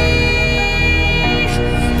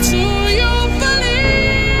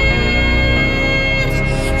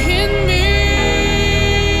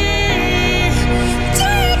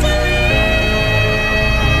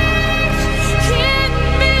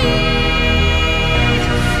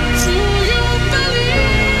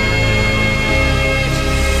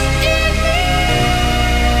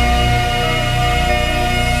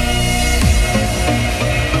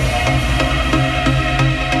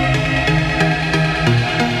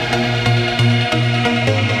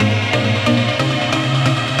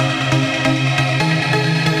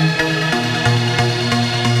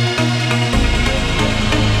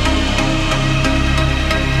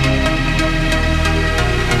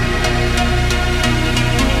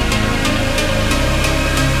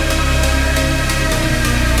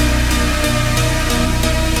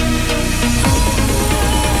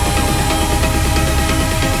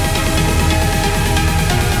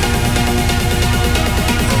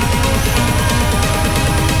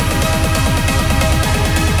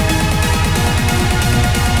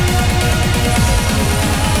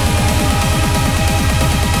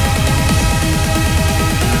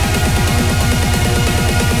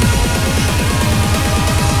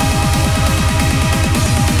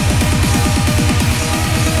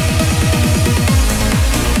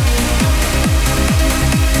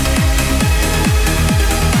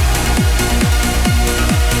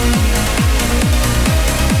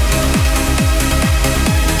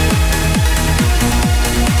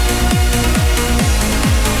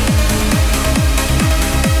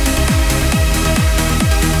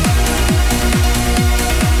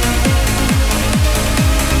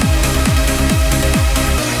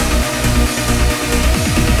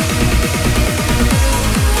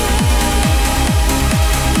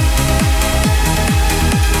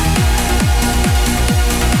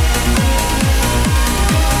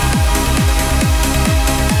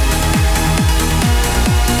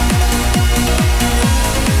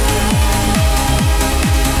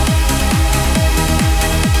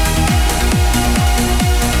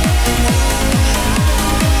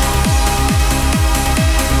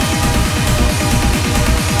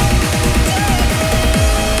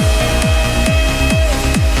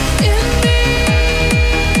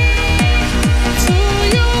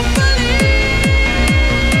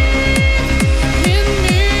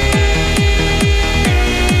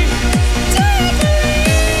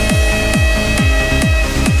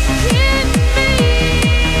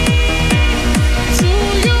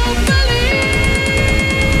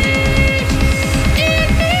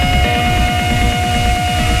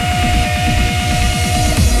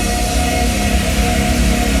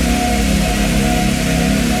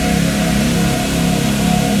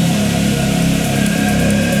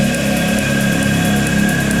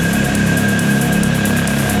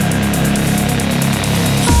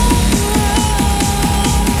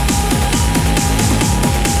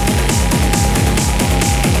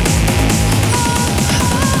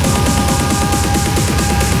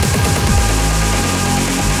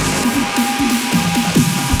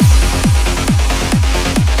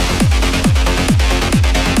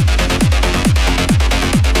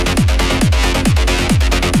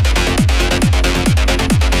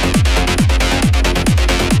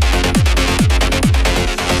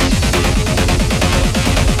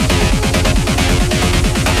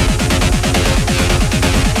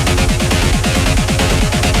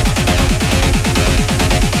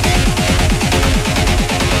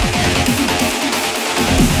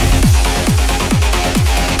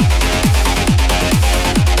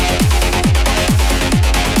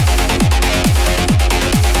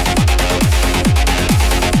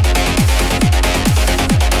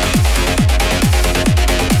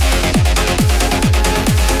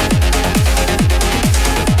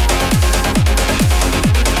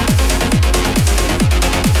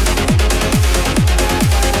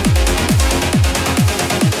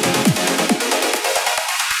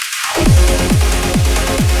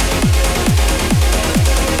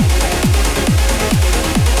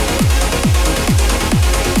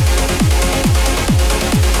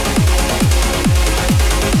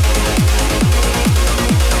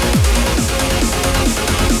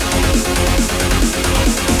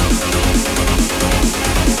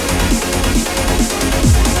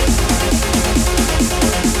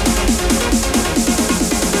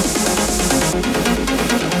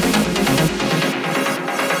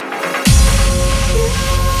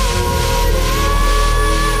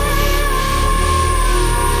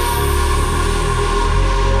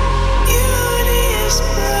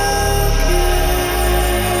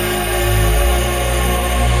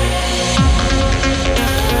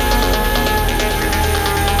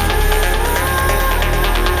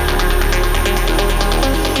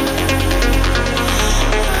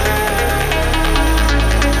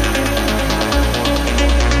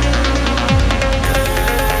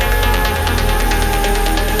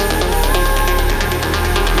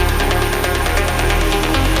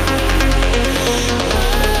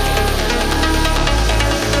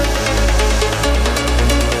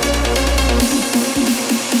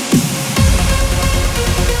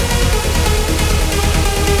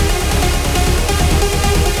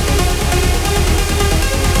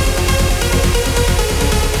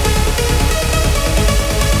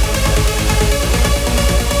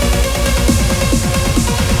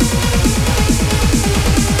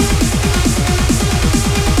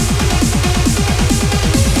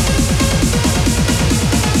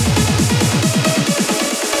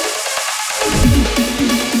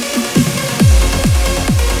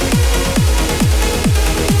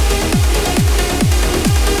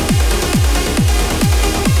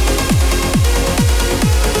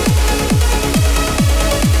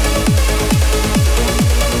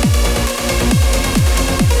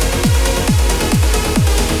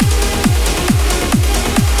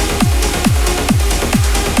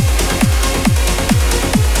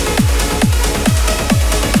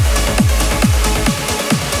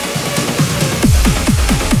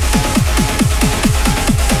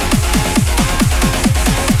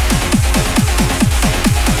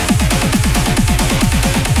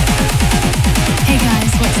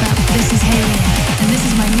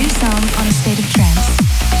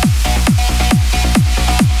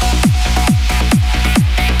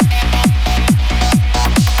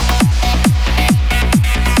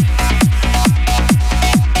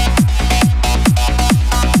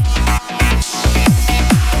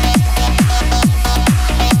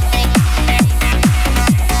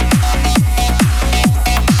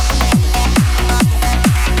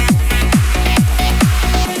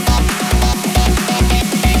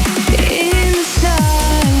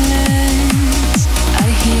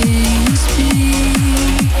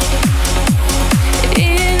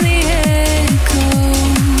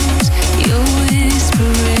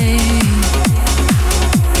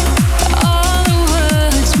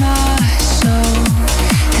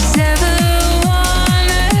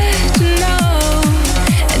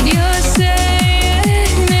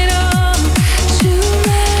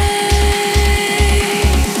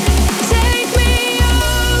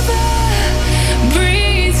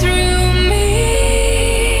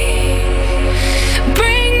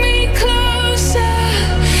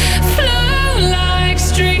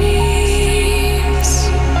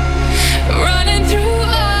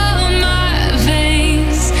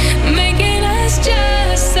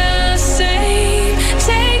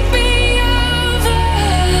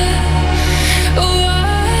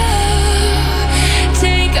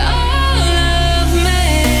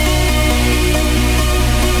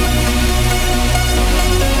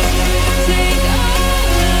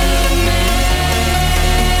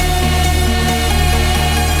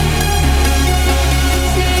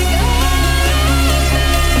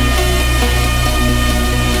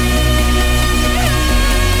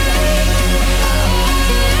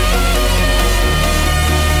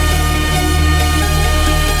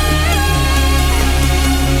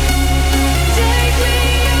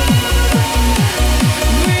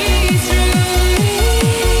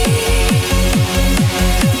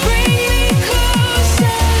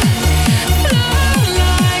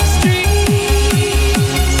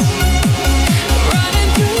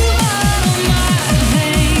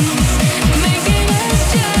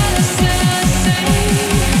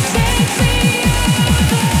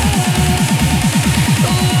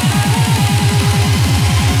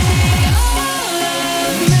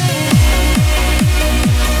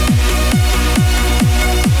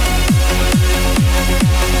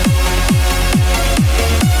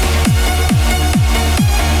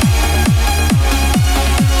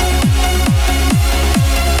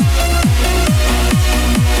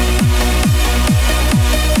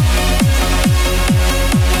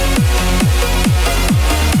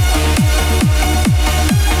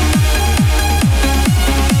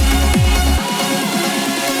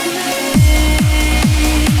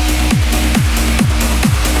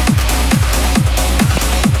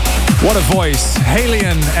 What a voice.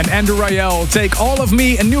 Halion and Andrew Rayel, Take All of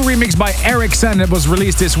Me, a new remix by Ericsson that was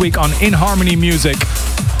released this week on In Harmony Music.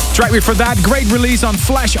 Track before that, great release on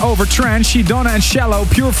Flash Over Trance, Shidonna and Shallow,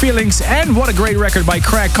 Pure Feelings, and what a great record by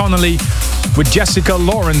Craig Connolly with Jessica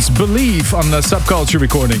Lawrence, Believe, on the Subculture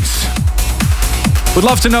recordings. Would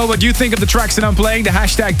love to know what you think of the tracks that I'm playing. The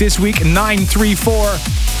hashtag this week, 934,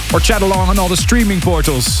 or chat along on all the streaming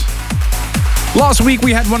portals. Last week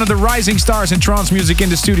we had one of the rising stars in trance music in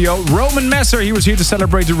the studio, Roman Messer. He was here to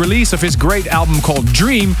celebrate the release of his great album called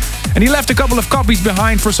Dream, and he left a couple of copies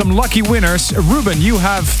behind for some lucky winners. Ruben, you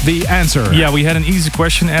have the answer. Yeah, we had an easy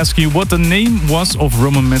question asking you what the name was of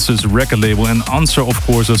Roman Messer's record label, and answer of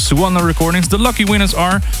course was Suwana Recordings. The lucky winners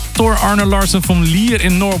are Thor Arne Larsen from Lier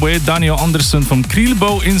in Norway, Daniel Andersson from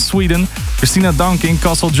Krielbo in Sweden, Christina Danke in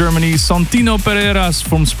Kassel, Germany, Santino Pereiras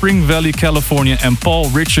from Spring Valley, California, and Paul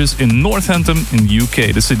Riches in Northampton in the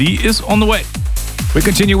UK. The CD is on the way. We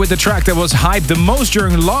continue with the track that was hyped the most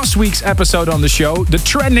during last week's episode on the show, the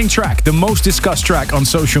trending track, the most discussed track on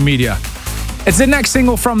social media. It's the next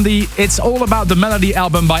single from the It's All About the Melody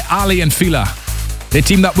album by Ali and Fila. They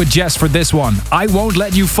teamed up with Jess for this one, I Won't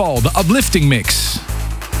Let You Fall, the uplifting mix.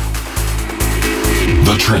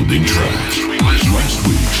 The trending track. Last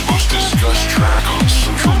week's most discussed track on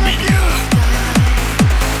social media.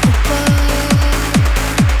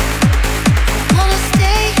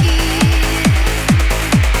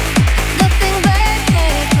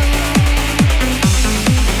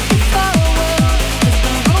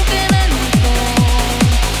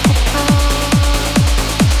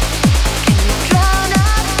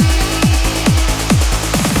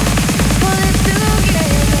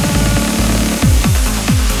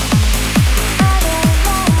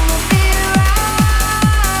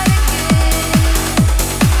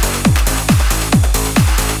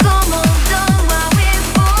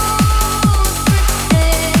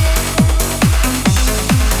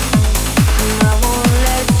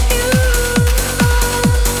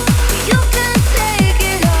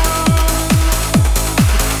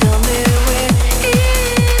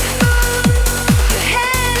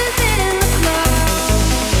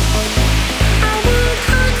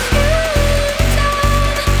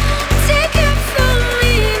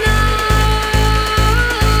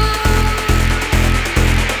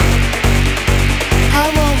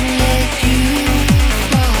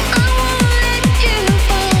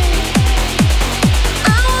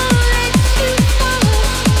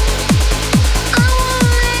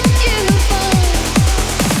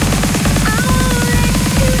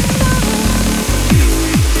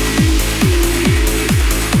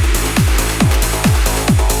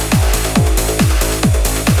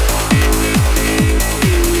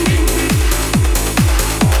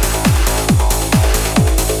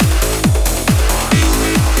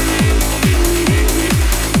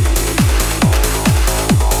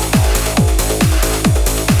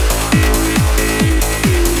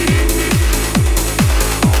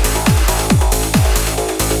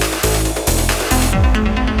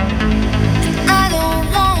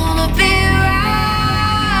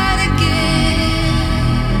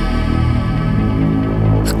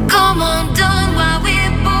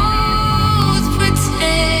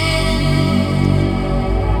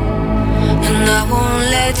 I won't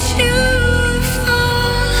let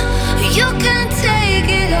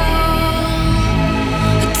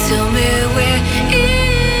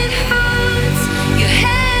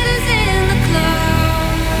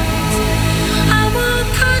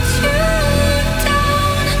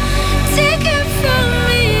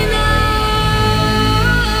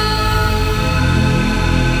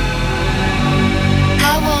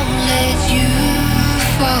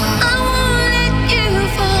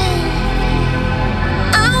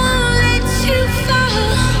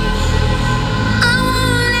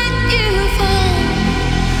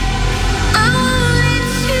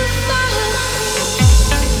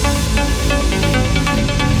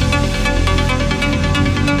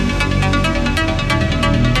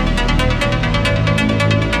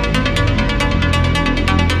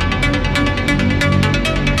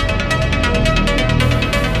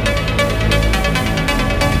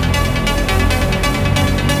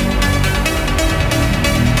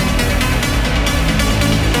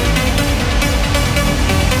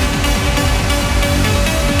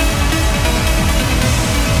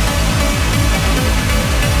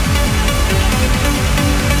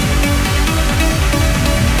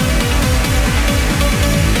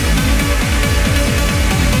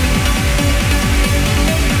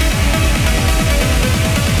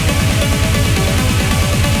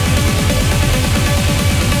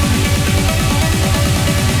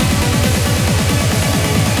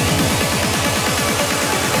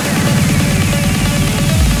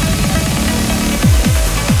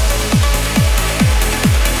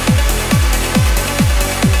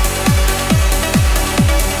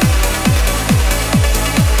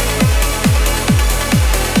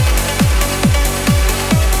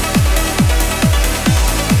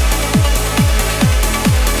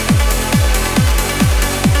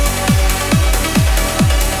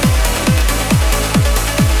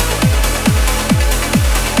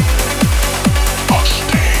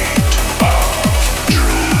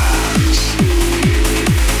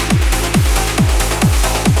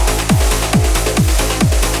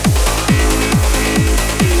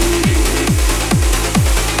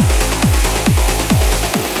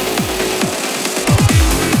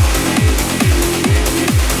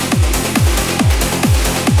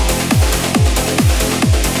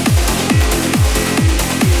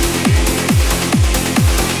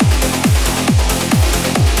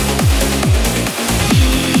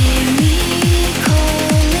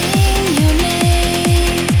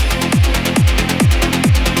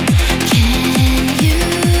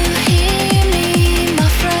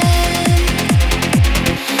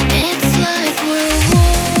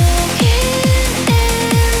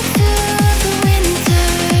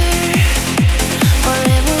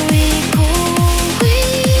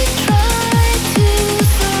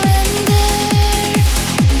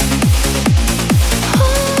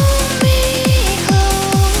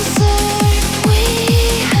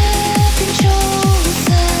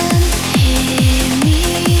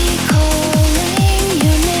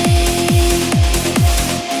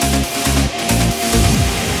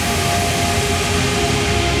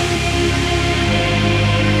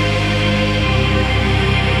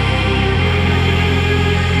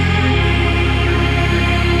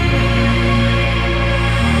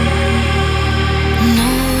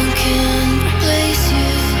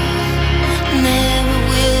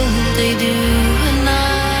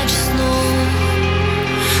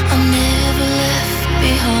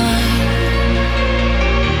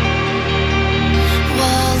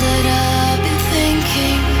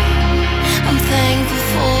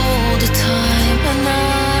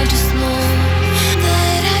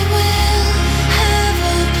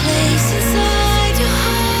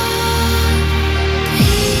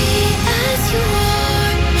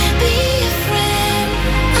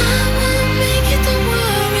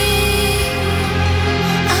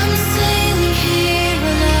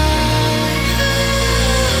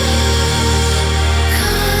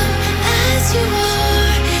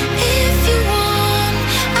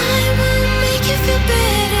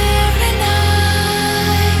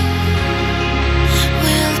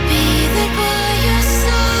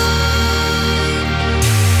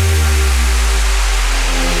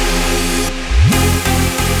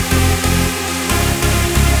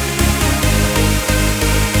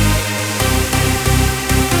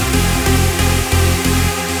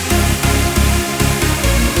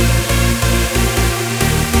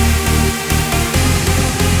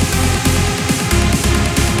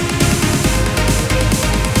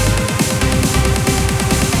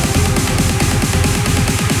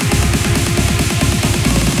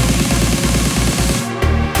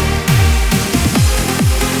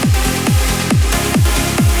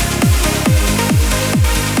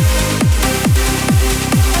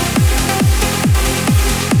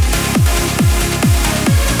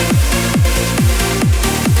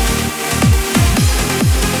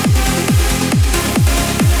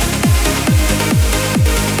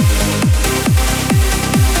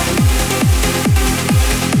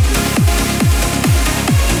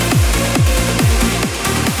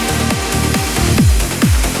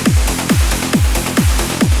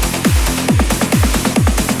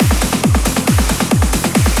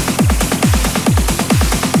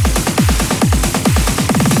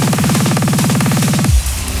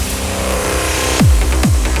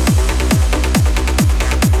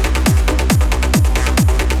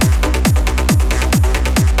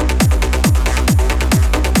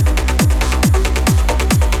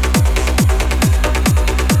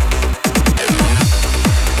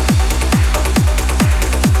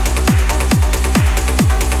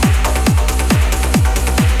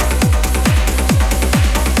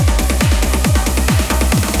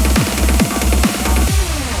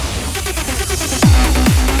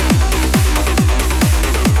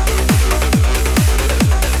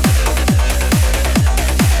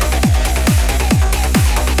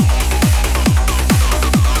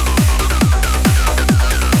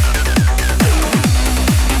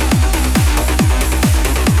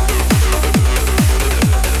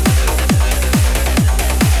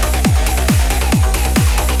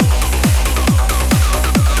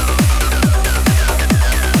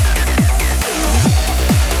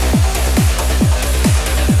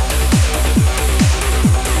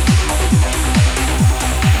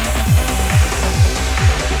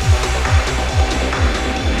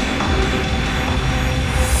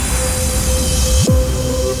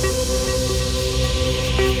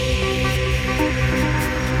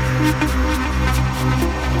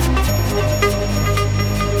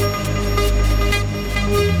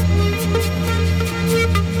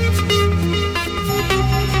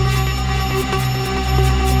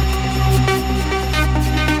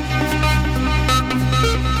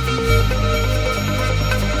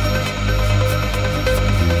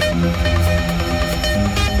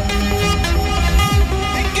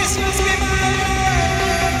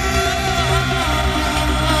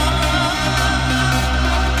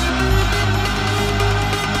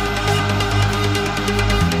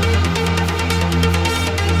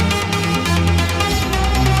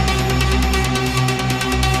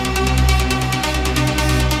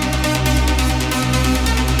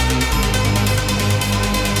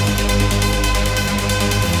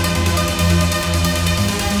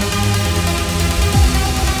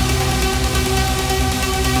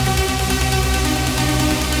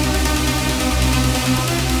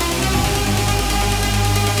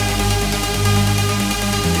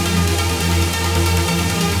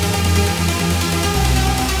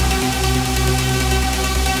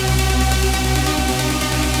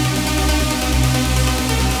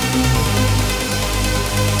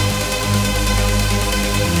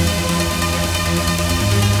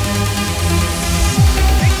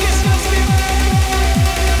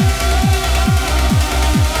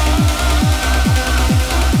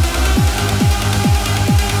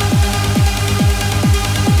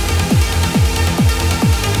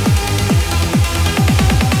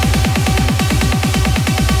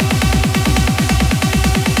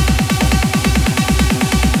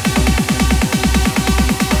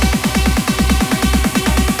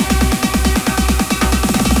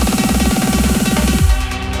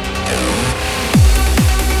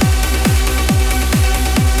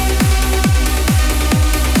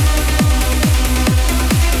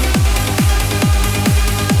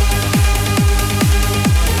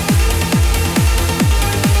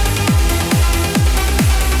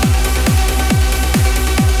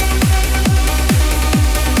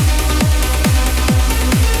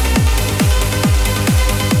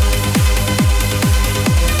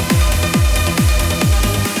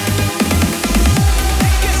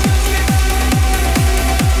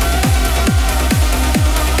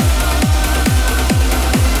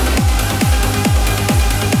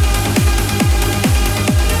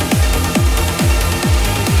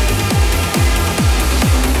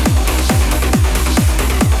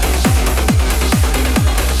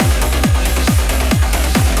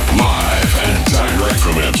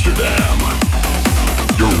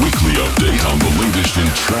update on the latest in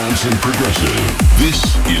trance and progressive.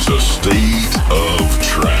 This is a state of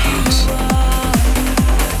trance.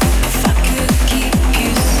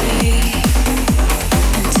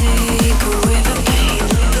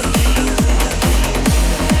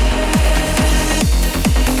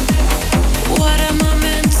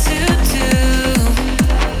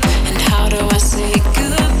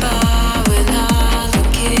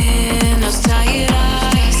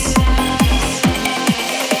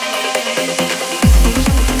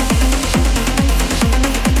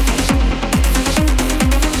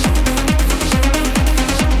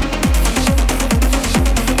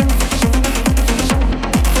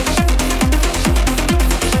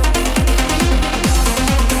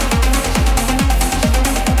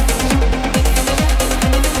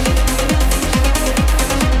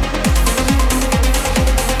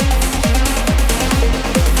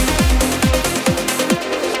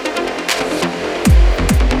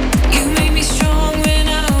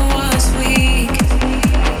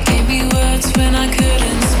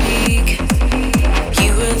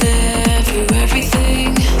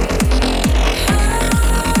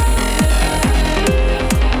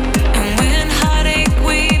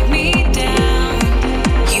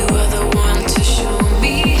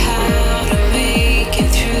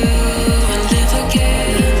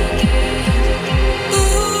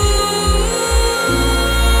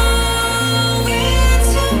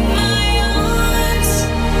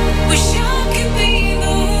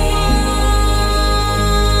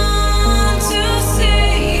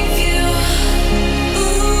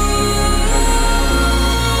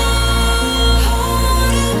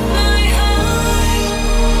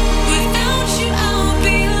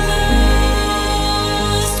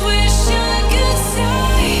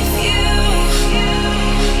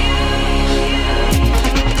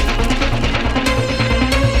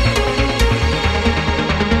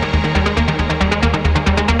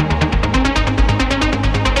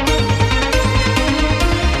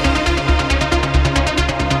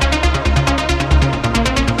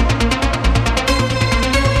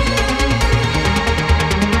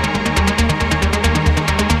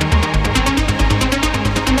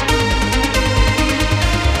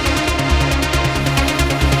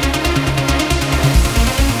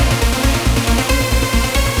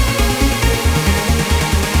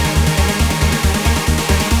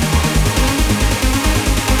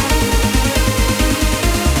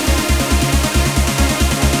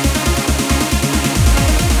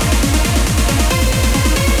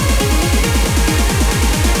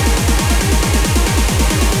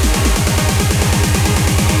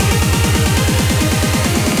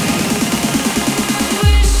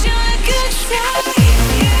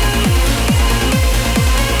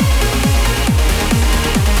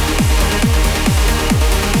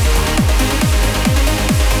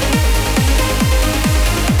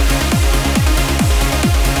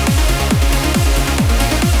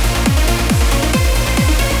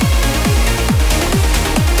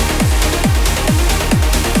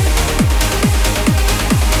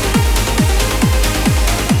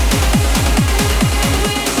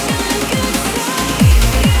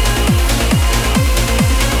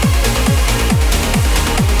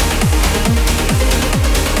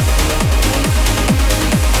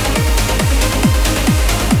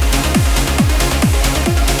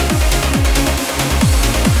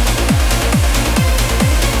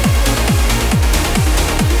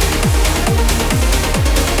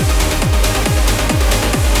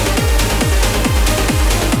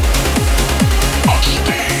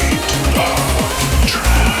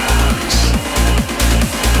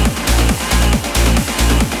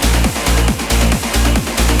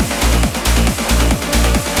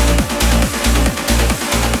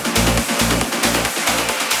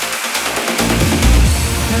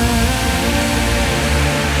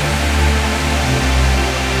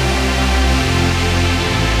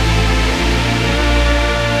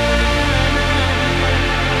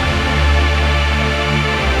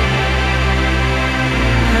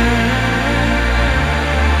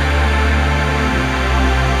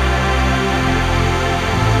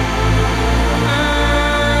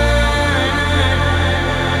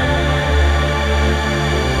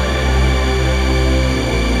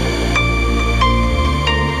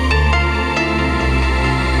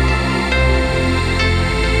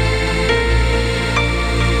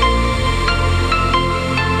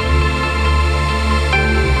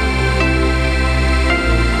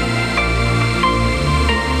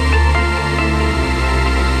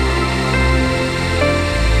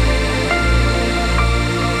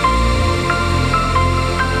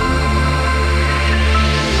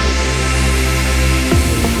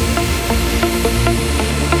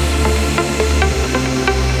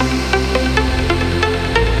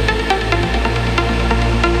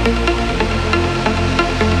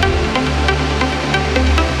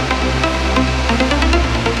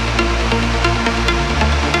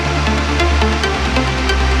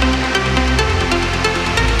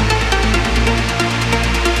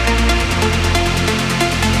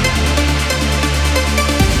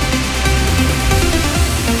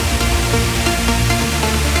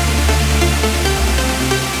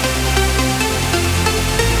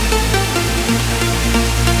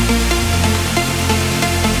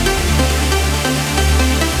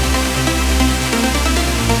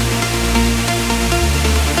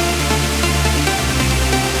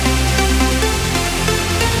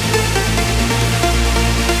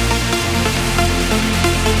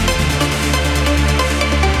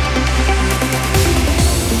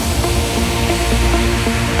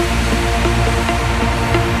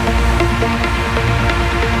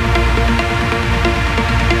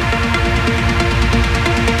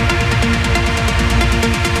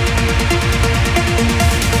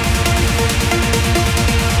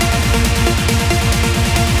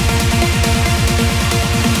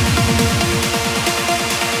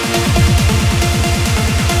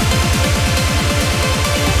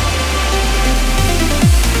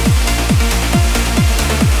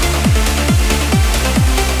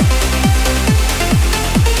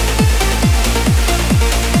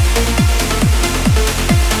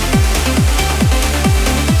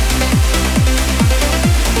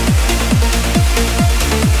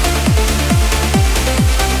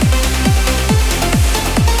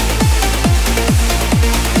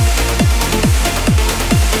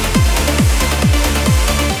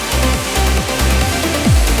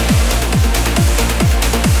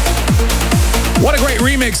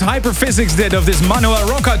 great remix Hyperphysics did of this Manuel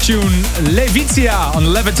Rocca tune, Levizia,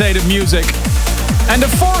 on Levitated Music. And the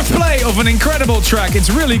fourth play of an incredible track, it's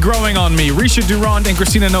really growing on me. Risha Durand and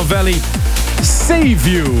Christina Novelli, Save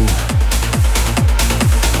You.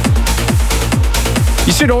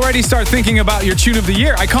 You should already start thinking about your tune of the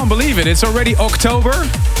year. I can't believe it. It's already October.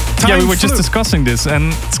 Yeah, we were just discussing this,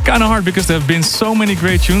 and it's kind of hard because there have been so many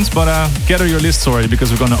great tunes, but gather your lists already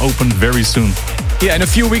because we're going to open very soon. Yeah, in a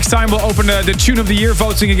few weeks' time, we'll open the Tune of the Year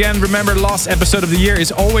voting again. Remember, the last episode of the year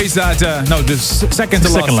is always that... second to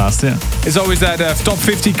last. Second last, yeah. It's always that top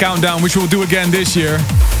 50 countdown, which we'll do again this year.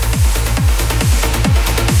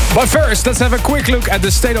 But first, let's have a quick look at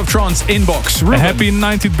the State of Trance inbox. Ruben. A happy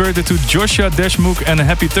 90th birthday to Joshua Deshmukh and a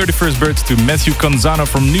happy 31st birthday to Matthew Canzano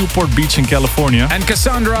from Newport Beach in California. And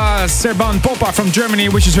Cassandra Serban-Popa from Germany,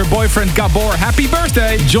 which is her boyfriend Gabor. Happy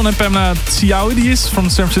birthday! John and Pamela Tsiaudis from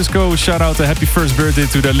San Francisco. Shout out a happy first birthday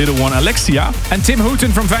to their little one Alexia. And Tim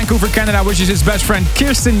Hooten from Vancouver, Canada, which is his best friend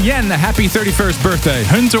Kirsten Yen. Happy 31st birthday.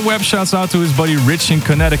 Hunter Webb shouts out to his buddy Rich in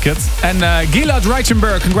Connecticut. And Gilad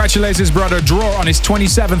Reichenberg congratulates his brother Dror on his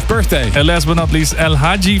 27th birthday. And last but not least, El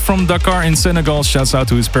Hadji from Dakar in Senegal shouts out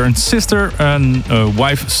to his parents' sister and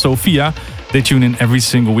wife Sophia. They tune in every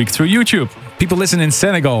single week through YouTube. People listen in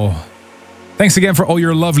Senegal. Thanks again for all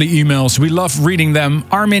your lovely emails. We love reading them.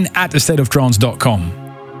 Armin@thestateoftrance.com.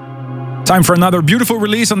 Time for another beautiful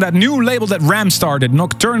release on that new label that Ram started,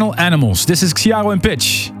 Nocturnal Animals. This is Xiao and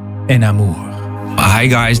Pitch, En Amour. Hi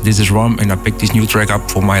guys, this is Ram and I picked this new track up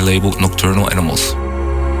for my label Nocturnal Animals.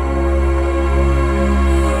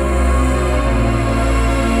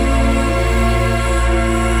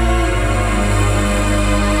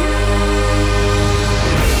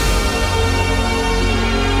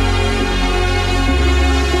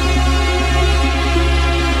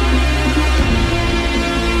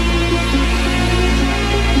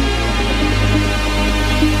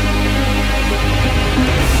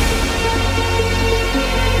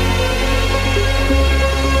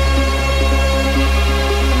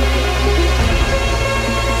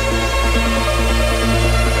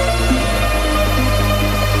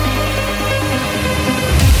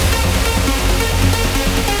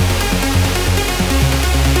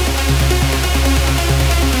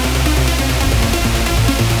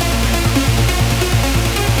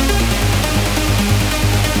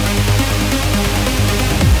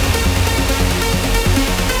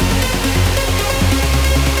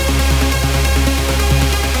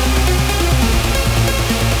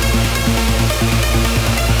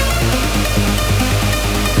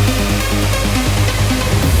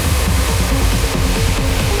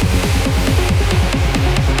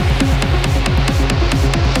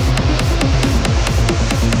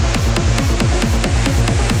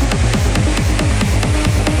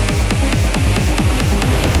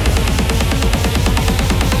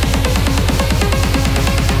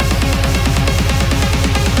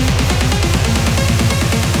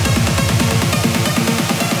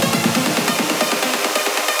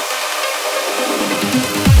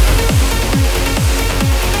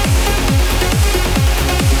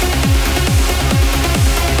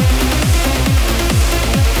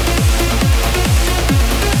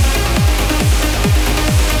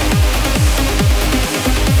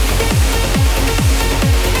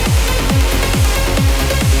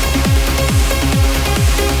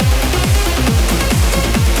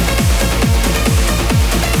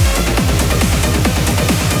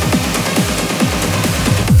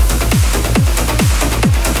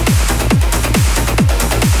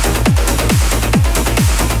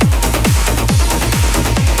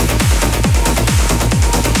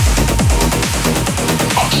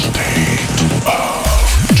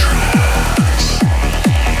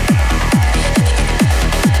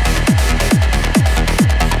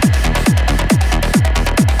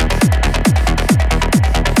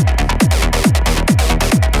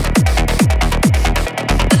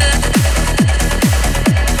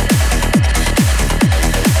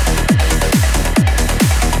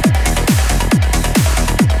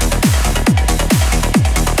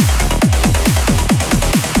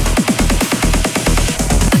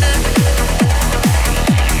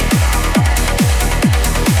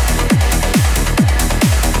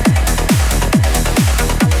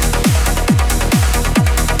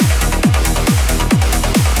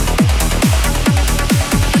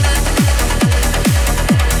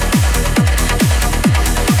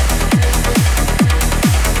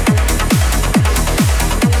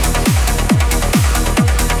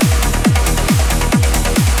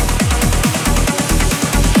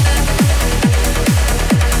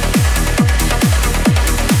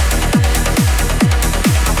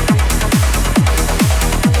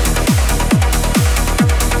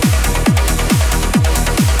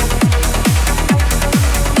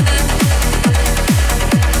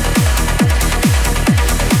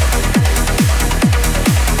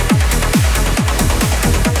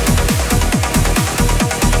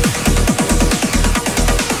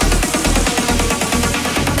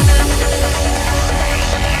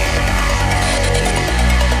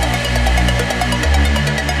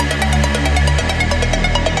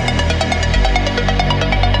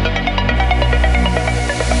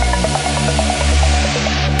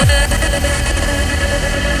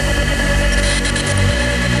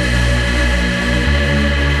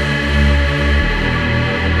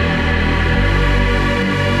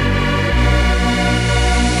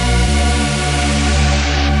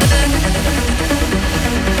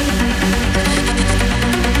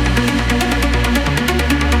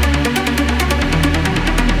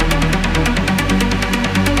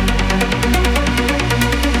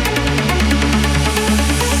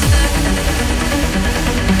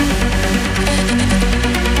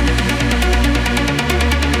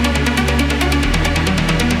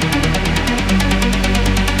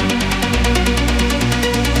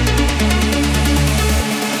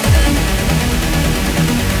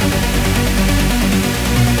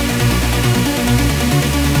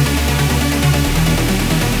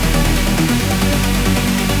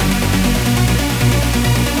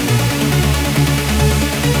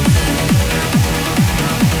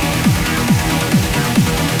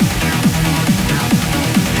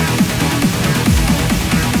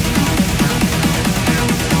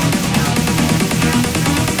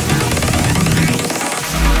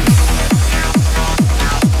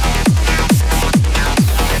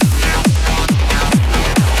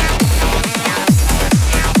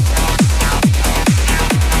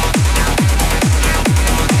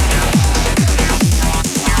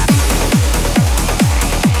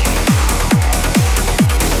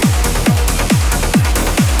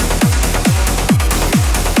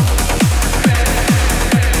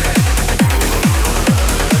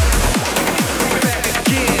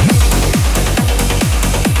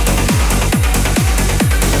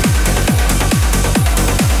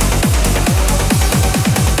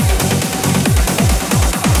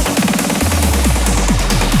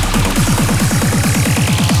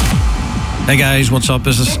 Hey guys, what's up?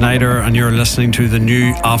 This is Snyder, and you're listening to the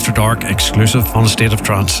new After Dark exclusive on State of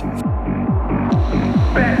Trance.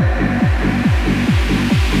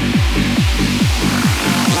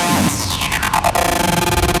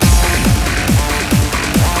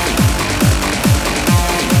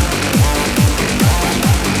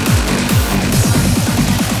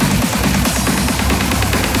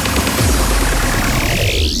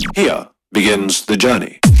 Here begins the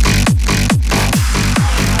journey.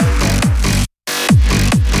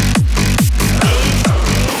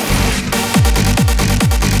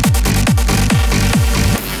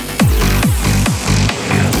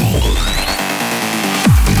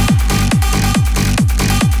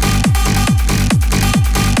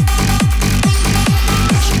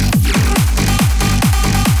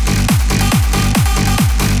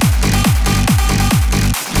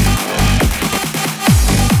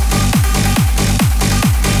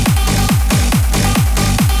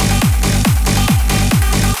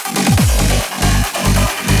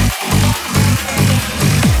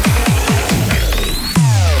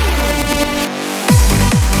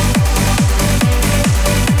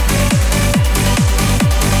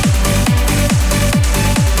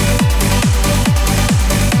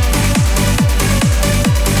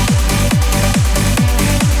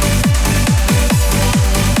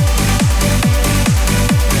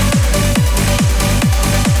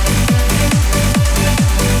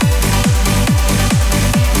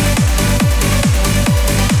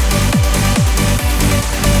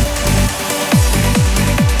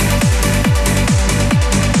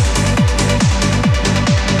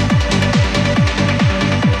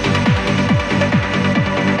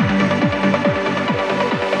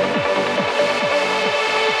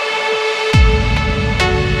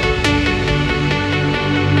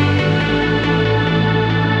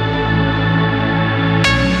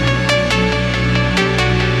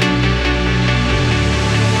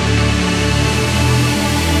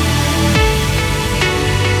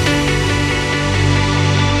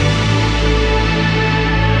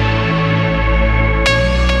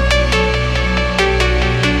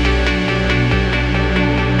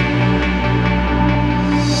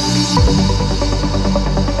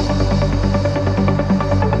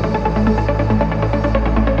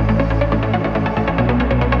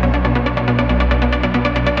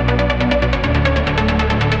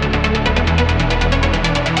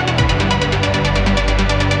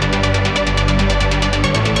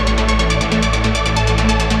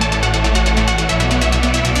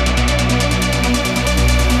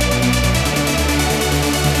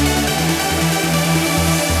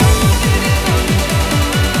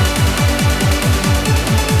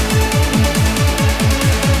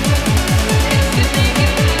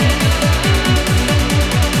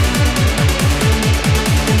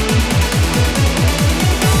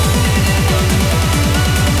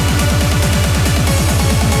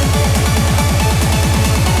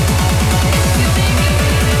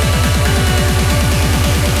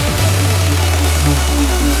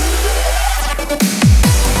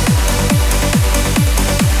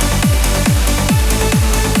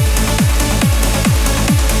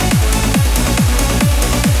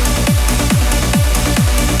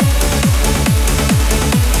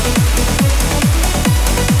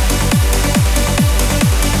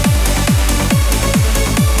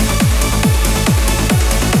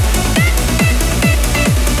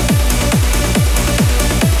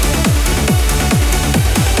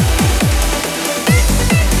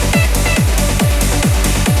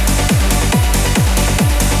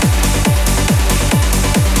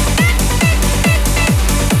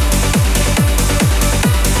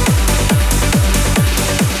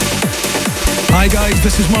 Hi guys,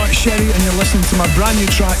 this is Mark Sherry and you're listening to my brand new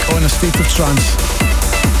track on A State of Trance.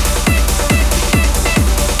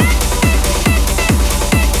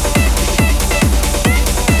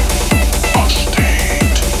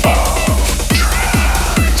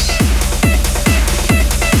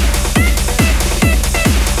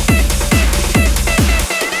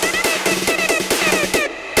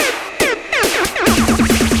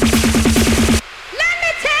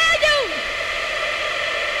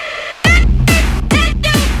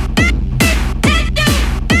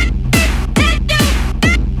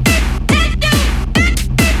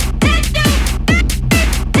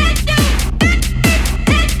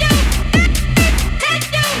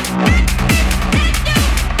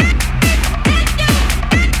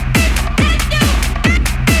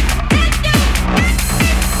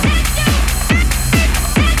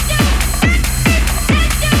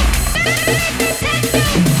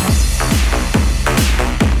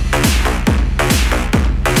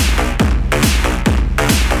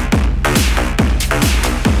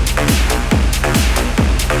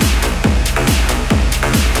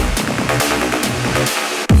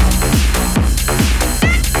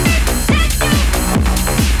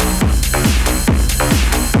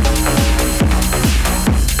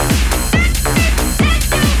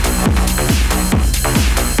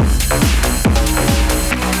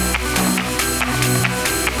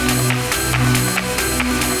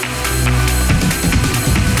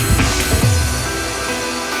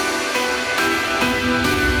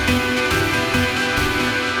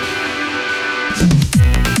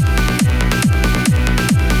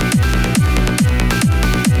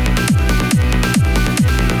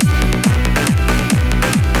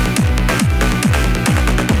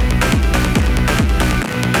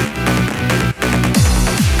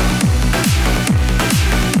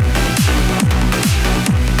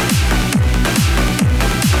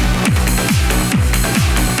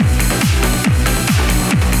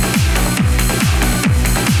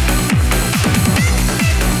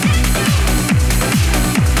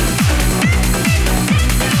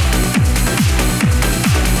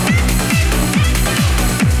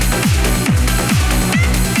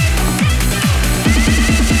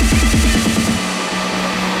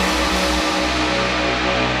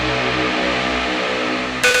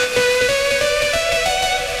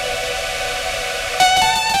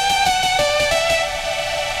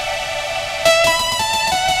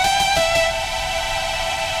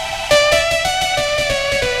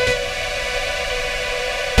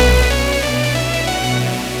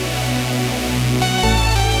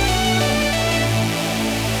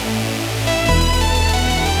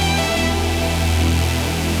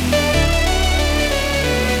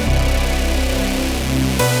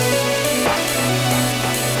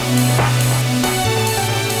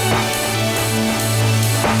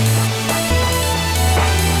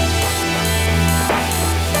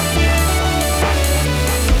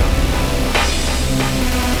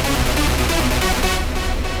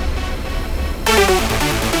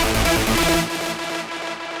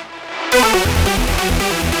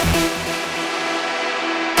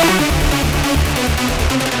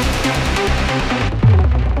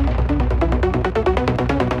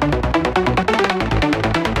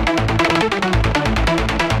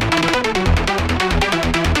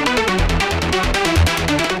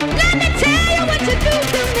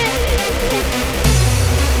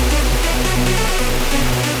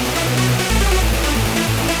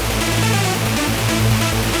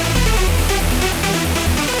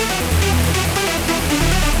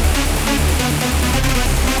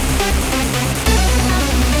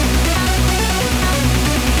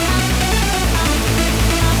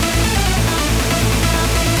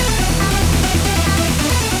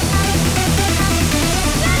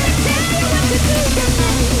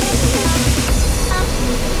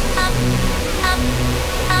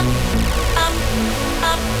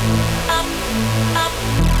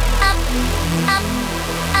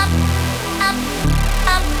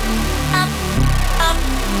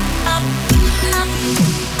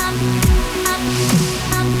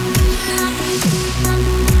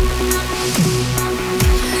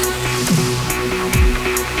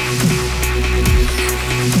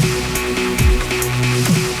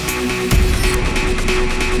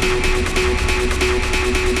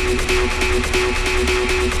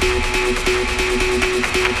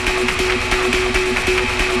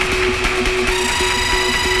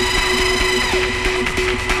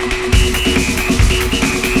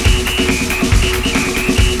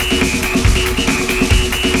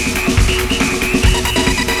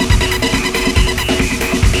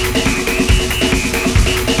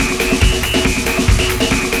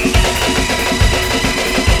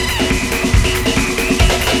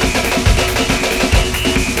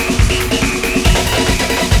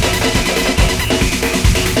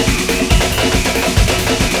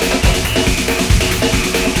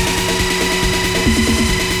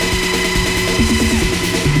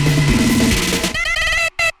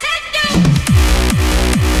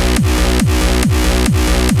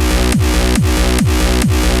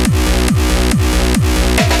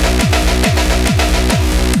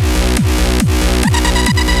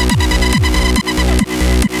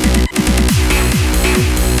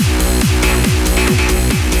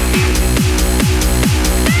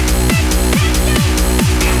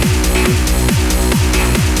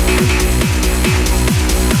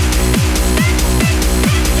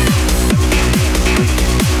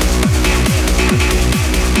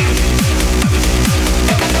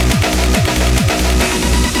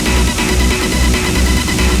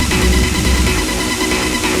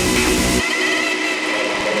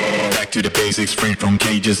 back to the basics, free from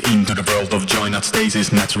cages, into the world of joy, not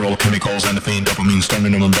stasis. Natural chemicals and the faint dopamine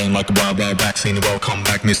storming on the brain like a wild vaccine. Welcome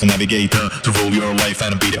back, Mr. Navigator, to rule your life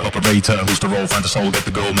and be the operator. Who's the role, find the soul, get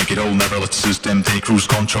the goal, make it all, never let the system take cruise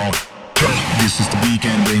control. This is the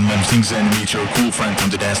weekend, rain lamp sings and meet your cool friend.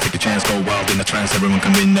 Come to dance, take a chance, go wild in a trance. Everyone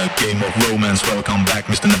can win a game of romance. Welcome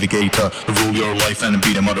back, Mr. Navigator, to rule your life and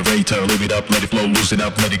be the moderator. Live it up, let it flow, lose it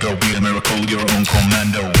up, let it go. Be a miracle, your own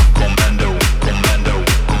commando. Commando, commando.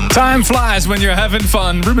 Time flies when you're having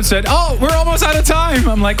fun. Ruben said, oh, we're almost out of time.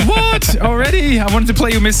 I'm like, what? Already? I wanted to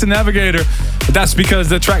play you Mr. Navigator. But that's because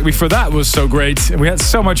the track before that was so great. We had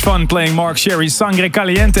so much fun playing Mark Sherry's Sangre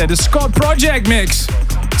Caliente, the Scott Project mix.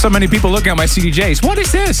 So many people looking at my CDJs. What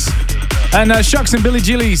is this? And Shucks and Billy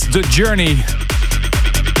Gillies, The Journey.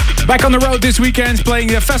 Back on the road this weekend, playing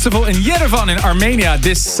the festival in Yerevan in Armenia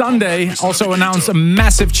this Sunday. Also announced a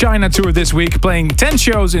massive China tour this week, playing 10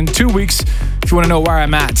 shows in 2 weeks. If you want to know where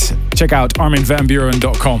I'm at, check out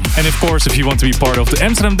arminvanburen.com. And of course, if you want to be part of the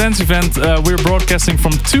Amsterdam Dance event, we're broadcasting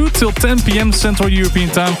from 2 till 10 p.m. Central European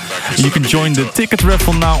Time. You can join the ticket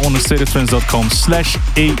raffle now on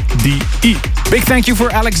thestateoftrance.com/ADE. Big thank you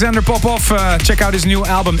for Alexander Popov. Check out his new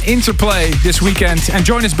album Interplay this weekend. And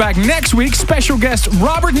join us back next week, special guest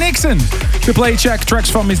Robert Nixon to play tracks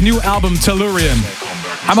from his new album Tellurian.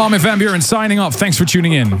 I'm Armin van Buren signing off. Thanks for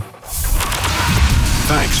tuning in.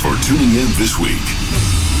 Thanks for tuning in this week.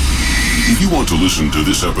 If you want to listen to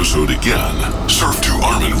this episode again, surf to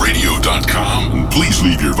ArminRadio.com and please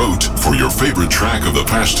leave your vote for your favorite track of the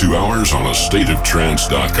past 2 hours on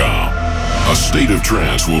AStateOfTrance.com. A State of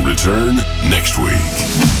Trance will return next week.